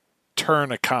can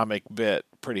turn a comic bit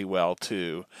pretty well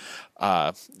too,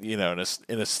 in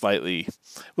a slightly,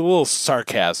 with a little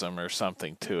sarcasm or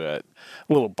something to it,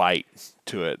 a little bite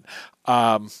to it.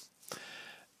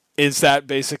 Is that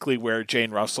basically where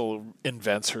Jane Russell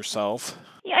invents herself?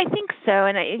 Yeah, I think so,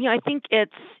 and I think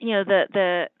it's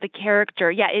the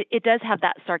character. Yeah, it does have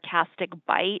that sarcastic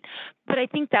bite, but I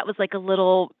think that was like a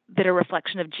little bit of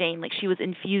reflection of Jane. Like she was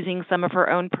infusing some of her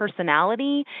own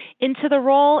personality into the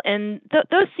role, and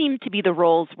those seem to be the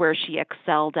roles where she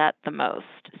excelled at the most.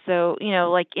 So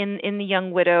like in The Young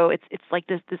Widow, it's like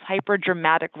this hyper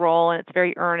dramatic role, and it's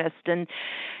very earnest, and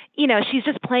she's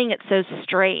just playing it so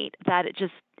straight that it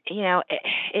just.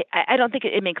 I don't think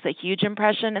it makes a huge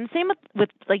impression. And same with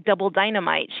like Double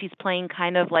Dynamite. She's playing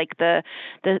kind of like the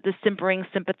simpering,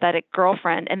 sympathetic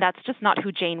girlfriend, and that's just not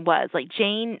who Jane was. Like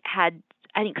Jane had,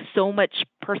 I think, so much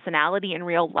personality in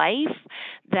real life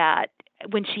that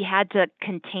when she had to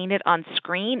contain it on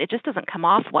screen, it just doesn't come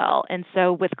off well. And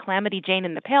so with Calamity Jane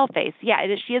in The Pale Face,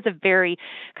 she is a very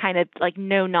kind of like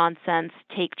no nonsense,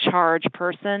 take charge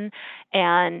person,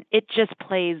 and it just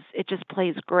plays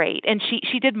great. And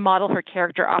she did model her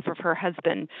character off of her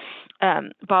husband,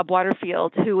 Bob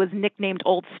Waterfield, who was nicknamed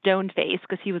Old Stoneface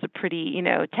because he was a pretty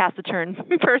taciturn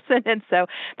person, and so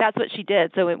that's what she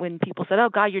did. So when people said, "Oh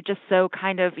God, you're just so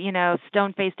kind of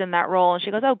stone faced in that role," and she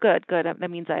goes, "Oh, good, that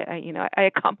means I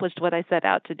accomplished what I set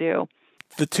out to do."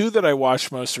 The two that I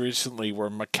watched most recently were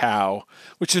Macau,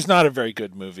 which is not a very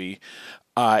good movie,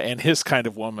 and His Kind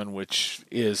of Woman, which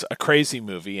is a crazy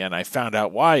movie, and I found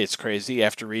out why it's crazy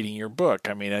after reading your book.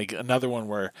 I mean, another one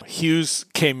where Hughes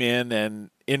came in and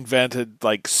invented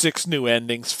like 6 new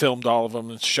endings, filmed all of them,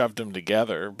 and shoved them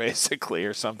together, basically,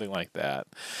 or something like that.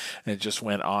 And it just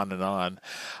went on and on.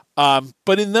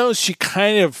 But in those, she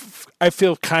I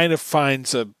feel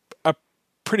finds a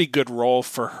pretty good role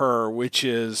for her, which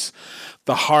is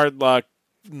the hard luck,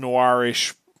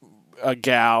 noirish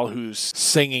gal who's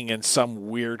singing in some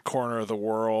weird corner of the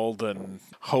world and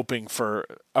hoping for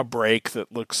a break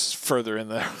that looks further on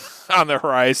the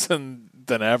horizon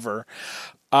than ever.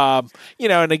 And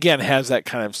again, has that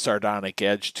kind of sardonic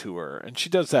edge to her, and she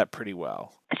does that pretty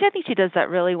well. I think she does that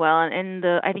really well, and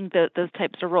I think those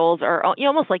types of roles are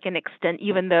almost like an extent.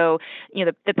 Even though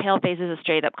the Pale Face is a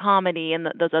straight up comedy, and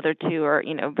those other two are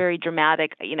very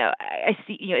dramatic. I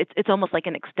see it's almost like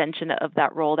an extension of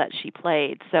that role that she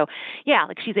played. So yeah,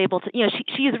 like she's able to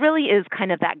she really is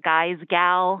kind of that guy's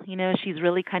gal. She's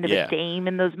really kind of a dame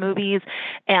in those movies,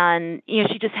 and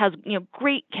she just has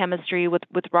great chemistry with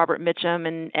Robert Mitchum,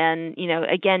 and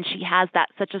again she has that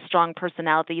such a strong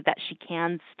personality that she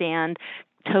can stand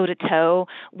toe-to-toe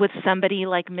with somebody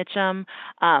like Mitchum,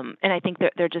 and I think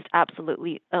they're just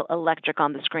absolutely electric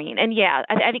on the screen. And yeah,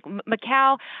 I think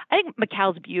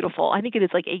Macau's beautiful. I think it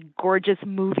is like a gorgeous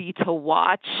movie to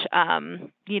watch.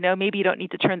 Maybe you don't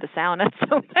need to turn the sound up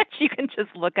so much; you can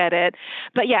just look at it.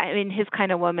 But yeah, I mean, His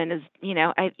Kind of Woman is,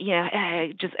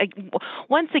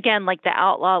 once again, like The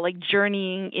Outlaw, like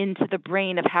journeying into the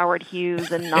brain of Howard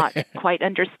Hughes and not quite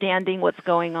understanding what's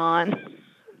going on.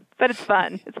 But it's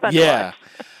fun. It's fun to watch.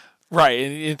 Right.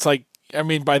 And it's like, I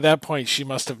mean, by that point, she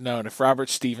must have known if Robert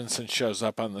Stevenson shows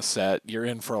up on the set, you're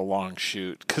in for a long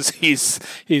shoot, because he's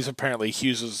apparently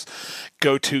Hughes's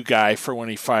go-to guy for when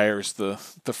he fires the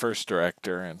first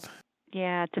director. And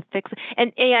yeah, to fix it.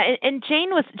 And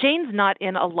Jane's not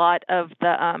in a lot of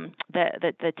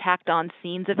the tacked on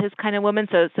scenes of His Kind of Woman,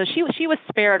 so she was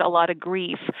spared a lot of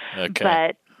grief.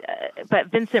 Okay.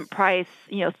 But Vincent Price,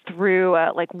 threw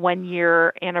a 1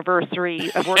 year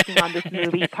anniversary of working on this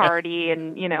movie party,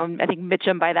 and I think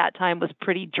Mitchum by that time was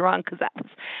pretty drunk, because that was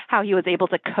how he was able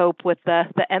to cope with the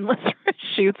endless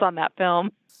shoots on that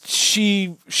film.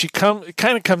 She kind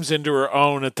of comes into her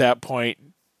own at that point,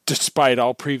 despite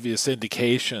all previous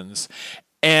indications.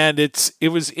 And it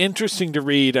was interesting to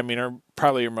read. I mean,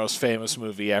 probably her most famous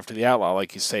movie after The Outlaw,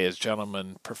 like you say, is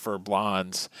Gentlemen Prefer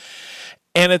Blondes.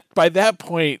 And by that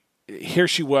point, here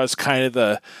she was kind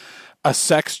of a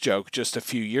sex joke just a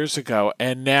few years ago.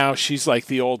 And now she's like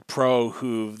the old pro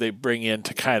who they bring in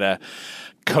to kind of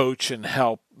coach and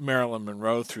help Marilyn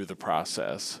Monroe through the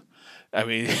process. I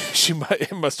mean,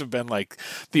 it must have been like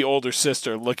the older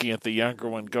sister looking at the younger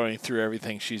one, going through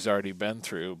everything she's already been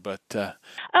through. But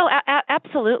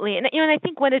absolutely, and I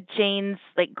think one of Jane's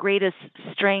greatest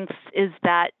strengths is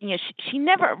that she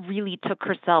never really took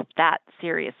herself that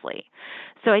seriously.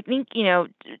 So I think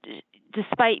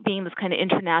despite being this kind of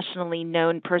internationally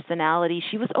known personality,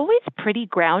 she was always pretty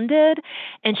grounded,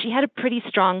 and she had a pretty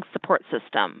strong support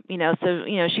system. So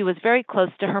she was very close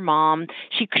to her mom.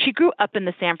 She grew up in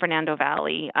the San Fernando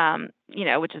Valley,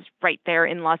 which is right there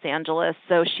in Los Angeles.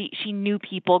 So she knew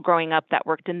people growing up that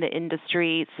worked in the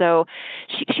industry. So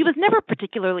she was never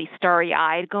particularly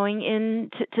starry-eyed going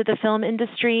into the film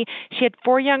industry. She had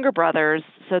 4 younger brothers,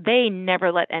 so they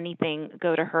never let anything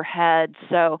go to her head.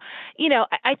 So,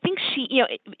 I think she,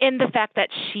 and the fact that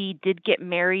she did get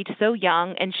married so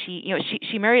young, and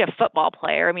she married a football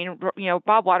player. I mean,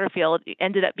 Bob Waterfield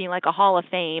ended up being like a Hall of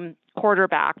Fame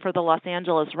quarterback for the Los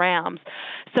Angeles Rams.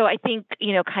 So I think,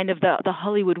 kind of the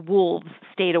Hollywood Wolves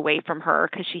stayed away from her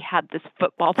because she had this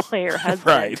football player husband.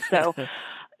 Right. So,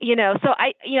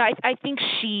 I think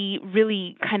she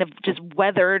really kind of just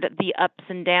weathered the ups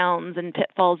and downs and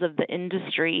pitfalls of the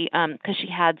industry, because she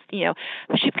had,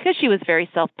 because she was very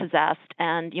self-possessed,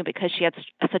 and, because she had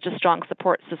such a strong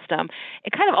support system,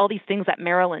 and kind of all these things that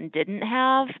Marilyn didn't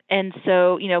have. And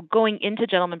so, going into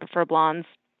Gentlemen Prefer Blondes,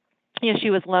 she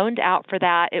was loaned out for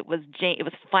that. It was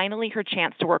finally her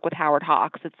chance to work with Howard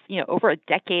Hawks. It's, over a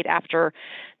decade after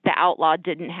The Outlaw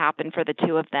didn't happen for the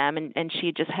two of them, and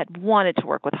she just had wanted to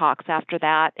work with Hawks after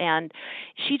that. And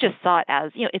she just saw it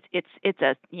as, it's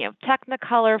a,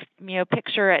 Technicolor,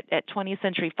 picture at 20th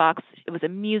Century Fox. It was a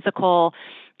musical.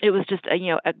 It was just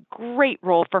a great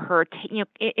role for her,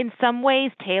 in some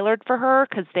ways tailored for her,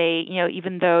 because they,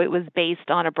 even though it was based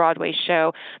on a Broadway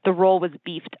show, the role was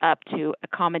beefed up to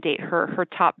accommodate her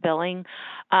top billing.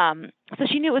 So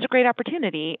she knew it was a great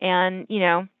opportunity, and,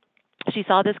 she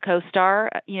saw this co-star,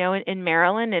 in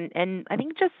Marilyn, and I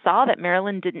think just saw that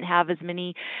Marilyn didn't have as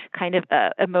many kind of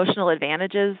emotional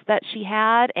advantages that she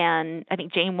had, and I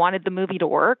think Jane wanted the movie to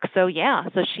work. So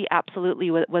so she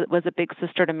absolutely was a big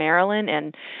sister to Marilyn,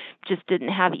 and just didn't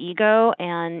have ego,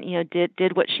 and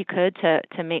did what she could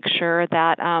to make sure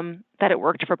that that it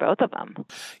worked for both of them.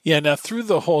 Yeah. Now through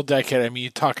the whole decade, I mean, you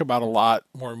talk about a lot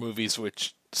more movies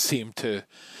which seem to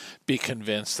be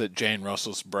convinced that Jane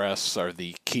Russell's breasts are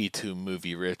the key to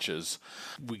movie riches.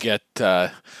 We get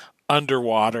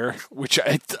Underwater, which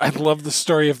I love the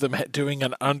story of them doing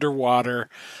an underwater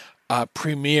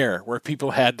premiere where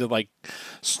people had to like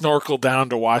snorkel down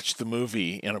to watch the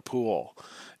movie in a pool.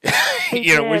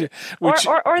 Which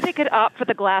or they could opt for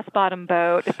the glass bottom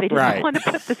boat if they didn't want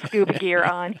to put the scuba gear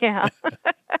on. Yeah.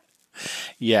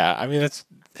 Yeah, I mean it's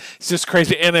just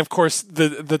crazy, and of course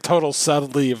the total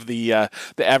subtlety of the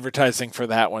advertising for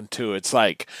that one too. It's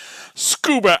like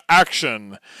scuba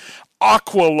action,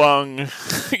 aqualung,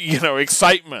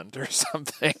 excitement or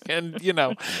something, and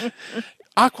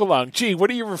aqualung. Gee, what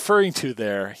are you referring to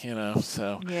there?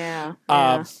 So yeah.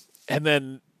 And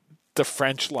then the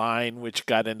French line, which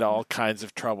got into all kinds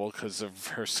of trouble because of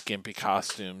her skimpy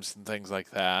costumes and things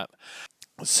like that.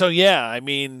 So yeah, I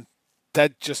mean,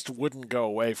 that just wouldn't go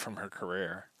away from her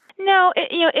career. No,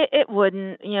 it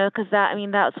wouldn't, because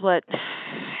that's what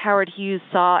Howard Hughes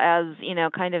saw as,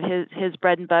 kind of his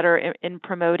bread and butter in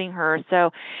promoting her.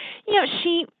 So,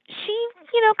 she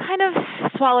kind of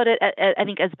swallowed it, I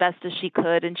think, as best as she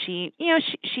could, and she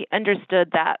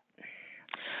understood that,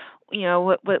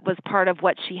 what was part of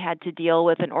what she had to deal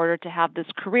with in order to have this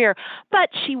career. But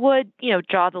she would,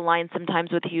 draw the line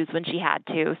sometimes with Hughes when she had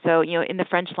to. So, in the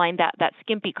French line, that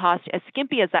skimpy costume, as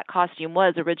skimpy as that costume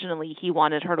was originally, he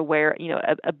wanted her to wear,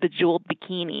 a bejeweled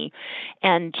bikini,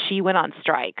 and she went on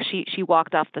strike. She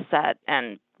walked off the set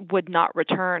and would not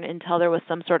return until there was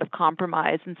some sort of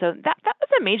compromise. And so that was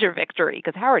a major victory,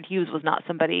 because Howard Hughes was not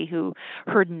somebody who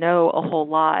heard no a whole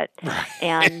lot.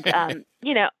 And,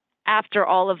 after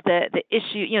all of the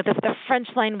issue, the French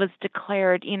line was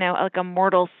declared, like a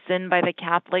mortal sin by the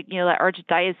Catholic, the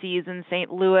Archdiocese in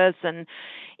St. Louis. And,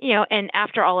 and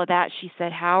after all of that, she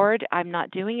said, Howard, I'm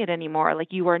not doing it anymore.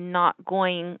 Like, you are not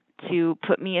going to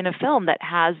put me in a film that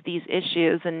has these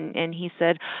issues. And he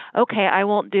said, okay, I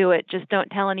won't do it. Just don't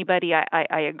tell anybody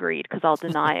I agreed, because I'll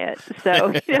deny it.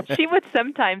 So she would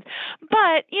sometimes.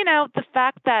 But, the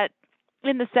fact that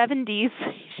in the 70s,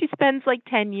 she spends like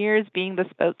 10 years being the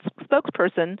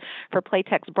spokesperson for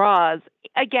Playtex bras.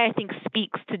 Again, I think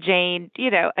speaks to Jane,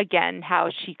 again,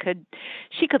 how she could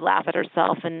laugh at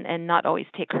herself and not always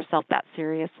take herself that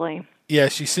seriously. Yeah,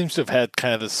 she seems to have had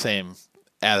kind of the same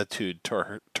attitude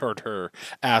toward her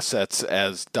assets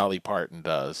as Dolly Parton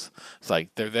does. It's like,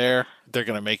 they're there, they're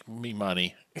going to make me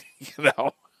money,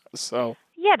 so...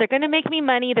 Yeah, they're going to make me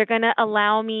money. They're going to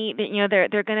allow me,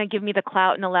 they're going to give me the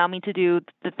clout and allow me to do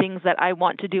the things that I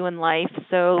want to do in life.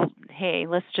 So, hey,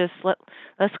 let's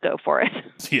go for it.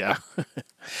 Yeah.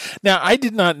 Now, I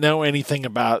did not know anything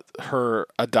about her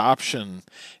adoption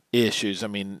issues. I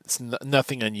mean, it's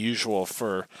nothing unusual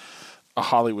for a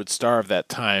Hollywood star of that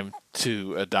time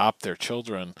to adopt their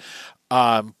children.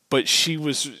 But she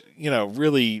was,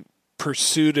 really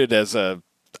pursued it as a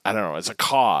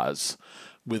cause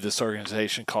with this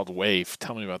organization called WAIF.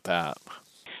 Tell me about that.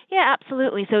 Yeah,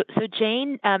 absolutely. So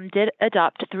Jane did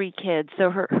adopt 3 kids. So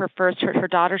her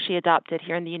daughter she adopted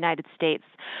here in the United States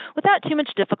without too much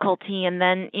difficulty. And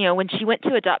then, when she went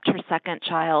to adopt her second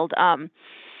child,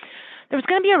 there was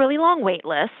going to be a really long wait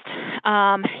list,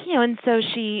 and so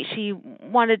she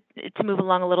wanted it to move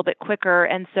along a little bit quicker,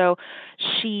 and so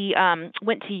she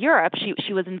went to Europe.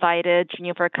 She was invited,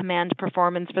 for a command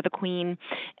performance for the Queen,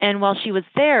 and while she was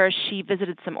there, she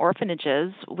visited some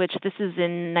orphanages, which this is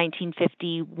in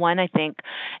 1951, I think,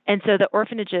 and so the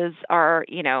orphanages are,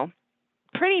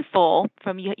 pretty full.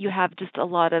 You have just a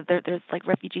lot of there's like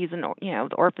refugees and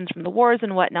the orphans from the wars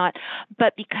and whatnot,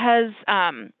 but because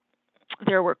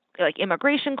there were like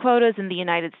immigration quotas in the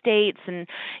United States, and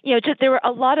there were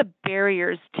a lot of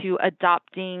barriers to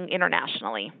adopting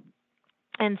internationally.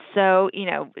 And so,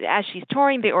 as she's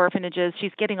touring the orphanages,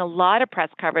 she's getting a lot of press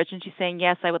coverage, and she's saying,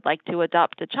 yes, I would like to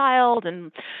adopt a child,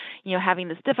 and, having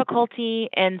this difficulty.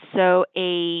 And so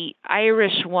a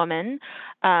Irish woman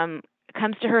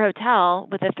comes to her hotel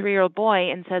with a 3-year-old boy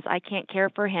and says, I can't care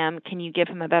for him. Can you give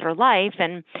him a better life?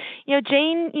 And,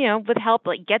 Jane, with help,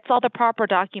 gets all the proper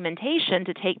documentation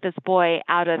to take this boy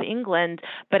out of England,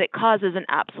 but it causes an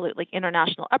absolute,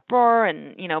 international uproar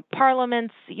and,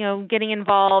 parliaments, getting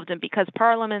involved. And because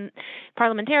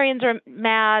parliamentarians are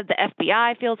mad, the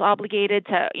FBI feels obligated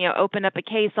to, open up a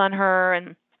case on her.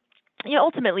 And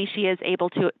ultimately she is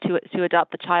able to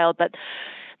adopt the child, but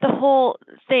the whole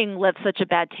thing left such a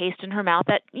bad taste in her mouth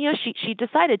that, she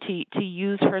decided to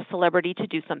use her celebrity to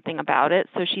do something about it.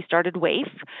 So she started WAIF,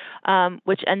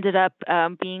 which ended up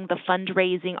being the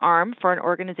fundraising arm for an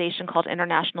organization called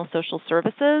International Social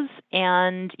Services.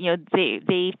 And,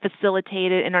 they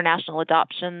facilitated international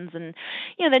adoptions. And,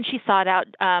 then she sought out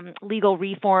legal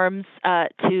reforms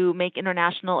to make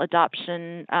international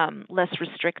adoption less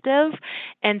restrictive.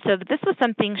 And so this was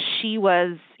something she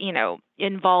was,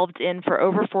 involved in for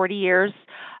over 40 years.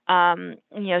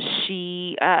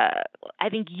 She, I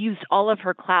think, used all of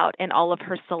her clout and all of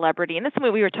her celebrity. And this is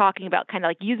what we were talking about, kind of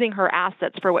like using her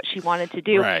assets for what she wanted to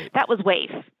do. Right. That was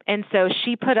WAIF. And so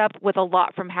she put up with a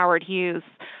lot from Howard Hughes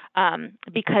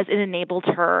because it enabled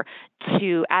her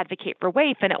to advocate for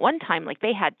WAIF. And at one time,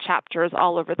 they had chapters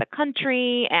all over the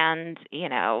country, and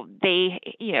they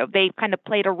kind of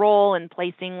played a role in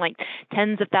placing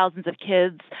tens of thousands of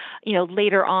kids.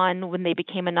 Later on, when they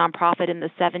became a nonprofit in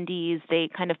the 70s, they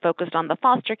kind of focused on the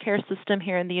foster care system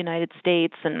here in the United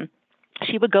States, and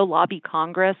she would go lobby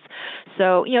Congress.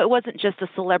 So, it wasn't just a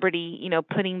celebrity,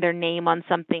 putting their name on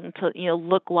something to,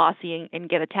 look glossy and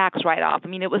get a tax write-off. I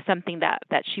mean, it was something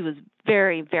that she was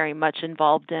very, very much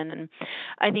involved in. And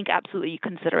I think absolutely you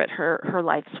consider it her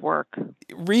life's work.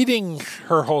 Reading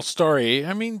her whole story,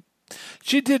 I mean,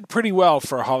 she did pretty well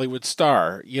for a Hollywood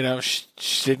star.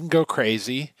 She didn't go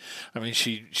crazy. I mean,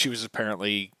 she was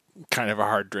apparently kind of a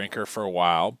hard drinker for a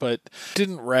while, but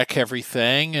didn't wreck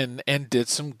everything and did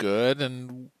some good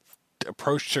and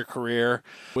approached her career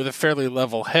with a fairly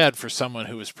level head for someone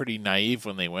who was pretty naive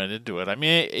when they went into it. I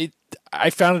mean,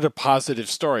 I found it a positive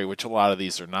story, which a lot of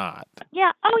these are not.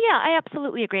 Yeah. Oh, yeah, I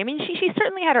absolutely agree. I mean, she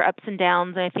certainly had her ups and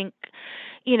downs, and I think,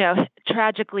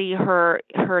 tragically, her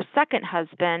second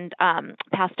husband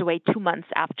passed away 2 months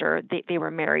after they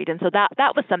were married, and so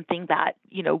that was something that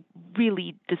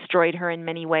really destroyed her in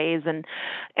many ways. And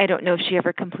I don't know if she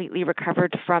ever completely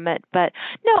recovered from it, but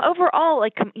no, overall,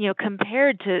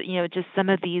 compared to just some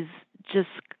of these just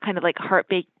kind of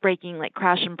heartbreaking,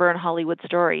 crash and burn Hollywood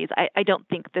stories, I don't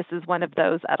think this is one of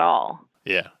those at all.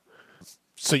 Yeah.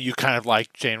 So you kind of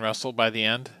liked Jane Russell by the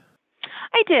end?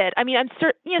 I did. I mean, I'm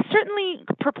certainly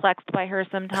perplexed by her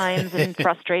sometimes and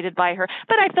frustrated by her.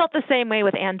 But I felt the same way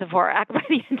with Ann Dvorak. By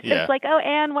the end, yeah. It's like, oh,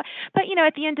 Ann. What? But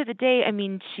at the end of the day, I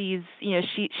mean, she's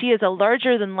she is a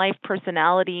larger than life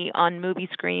personality on movie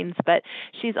screens, but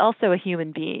she's also a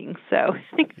human being. So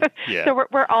yeah. So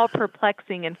we're all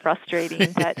perplexing and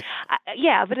frustrating. But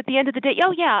But at the end of the day,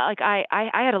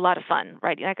 I had a lot of fun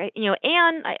writing. Ann.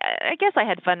 I guess I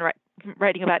had fun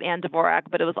writing about Ann Dvorak,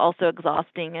 but it was also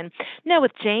exhausting. And no,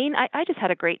 with Jane, I just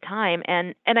had a great time,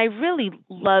 and I really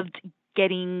loved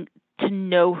getting to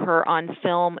know her on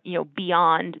film,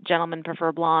 beyond Gentlemen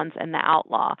Prefer Blondes and The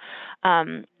Outlaw.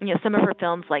 Some of her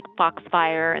films like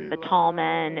Foxfire and The Tall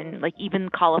Men, and even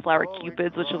Cauliflower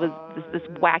Cupids, which was this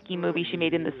wacky movie she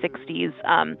made in the 60s.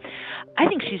 I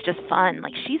think she's just fun.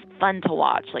 She's fun to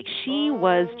watch. She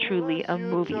was truly a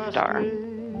movie star.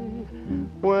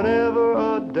 Whenever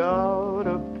a doubt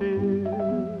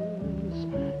appears,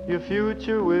 your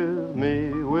future with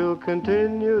me will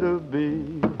continue to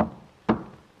be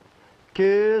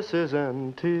kisses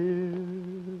and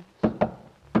tears.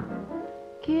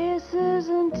 Kisses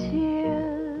and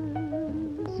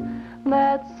tears,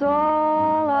 that's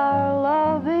all our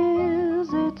love is.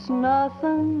 It's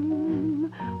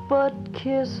nothing but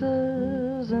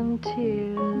kisses and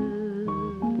tears.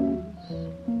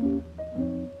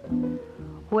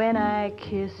 When I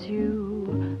kiss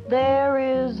you, there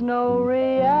is no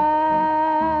reaction.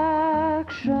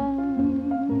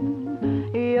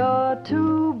 You're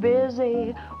too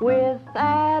busy with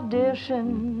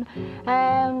addition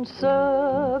and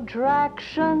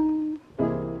subtraction.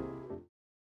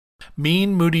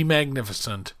 Mean, Moody,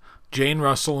 Magnificent, Jane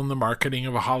Russell and the Marketing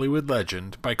of a Hollywood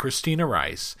Legend by Christina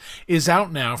Rice is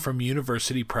out now from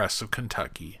University Press of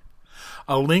Kentucky.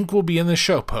 A link will be in the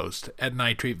show post at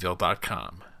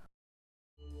nitrateville.com.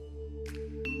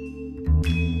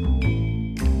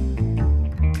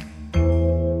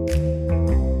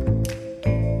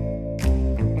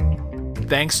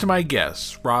 Thanks to my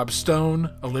guests, Rob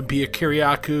Stone, Olympia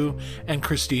Kiriakou, and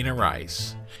Christina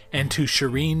Rice, and to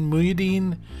Shireen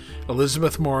Muhyiddin,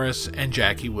 Elizabeth Morris, and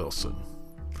Jackie Wilson.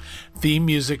 Theme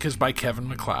music is by Kevin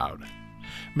MacLeod.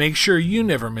 Make sure you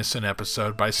never miss an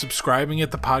episode by subscribing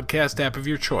at the podcast app of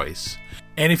your choice.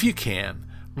 And if you can,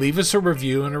 leave us a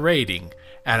review and a rating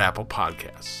at Apple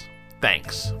Podcasts.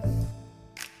 Thanks.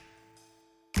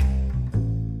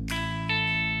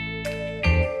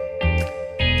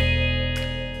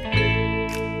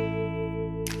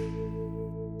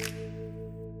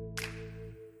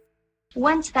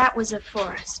 Once that was a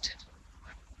forest.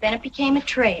 Then it became a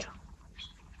trail.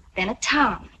 Then a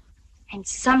town. And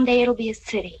someday it'll be a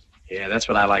city. Yeah, that's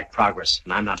what I like, progress,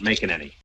 and I'm not making any.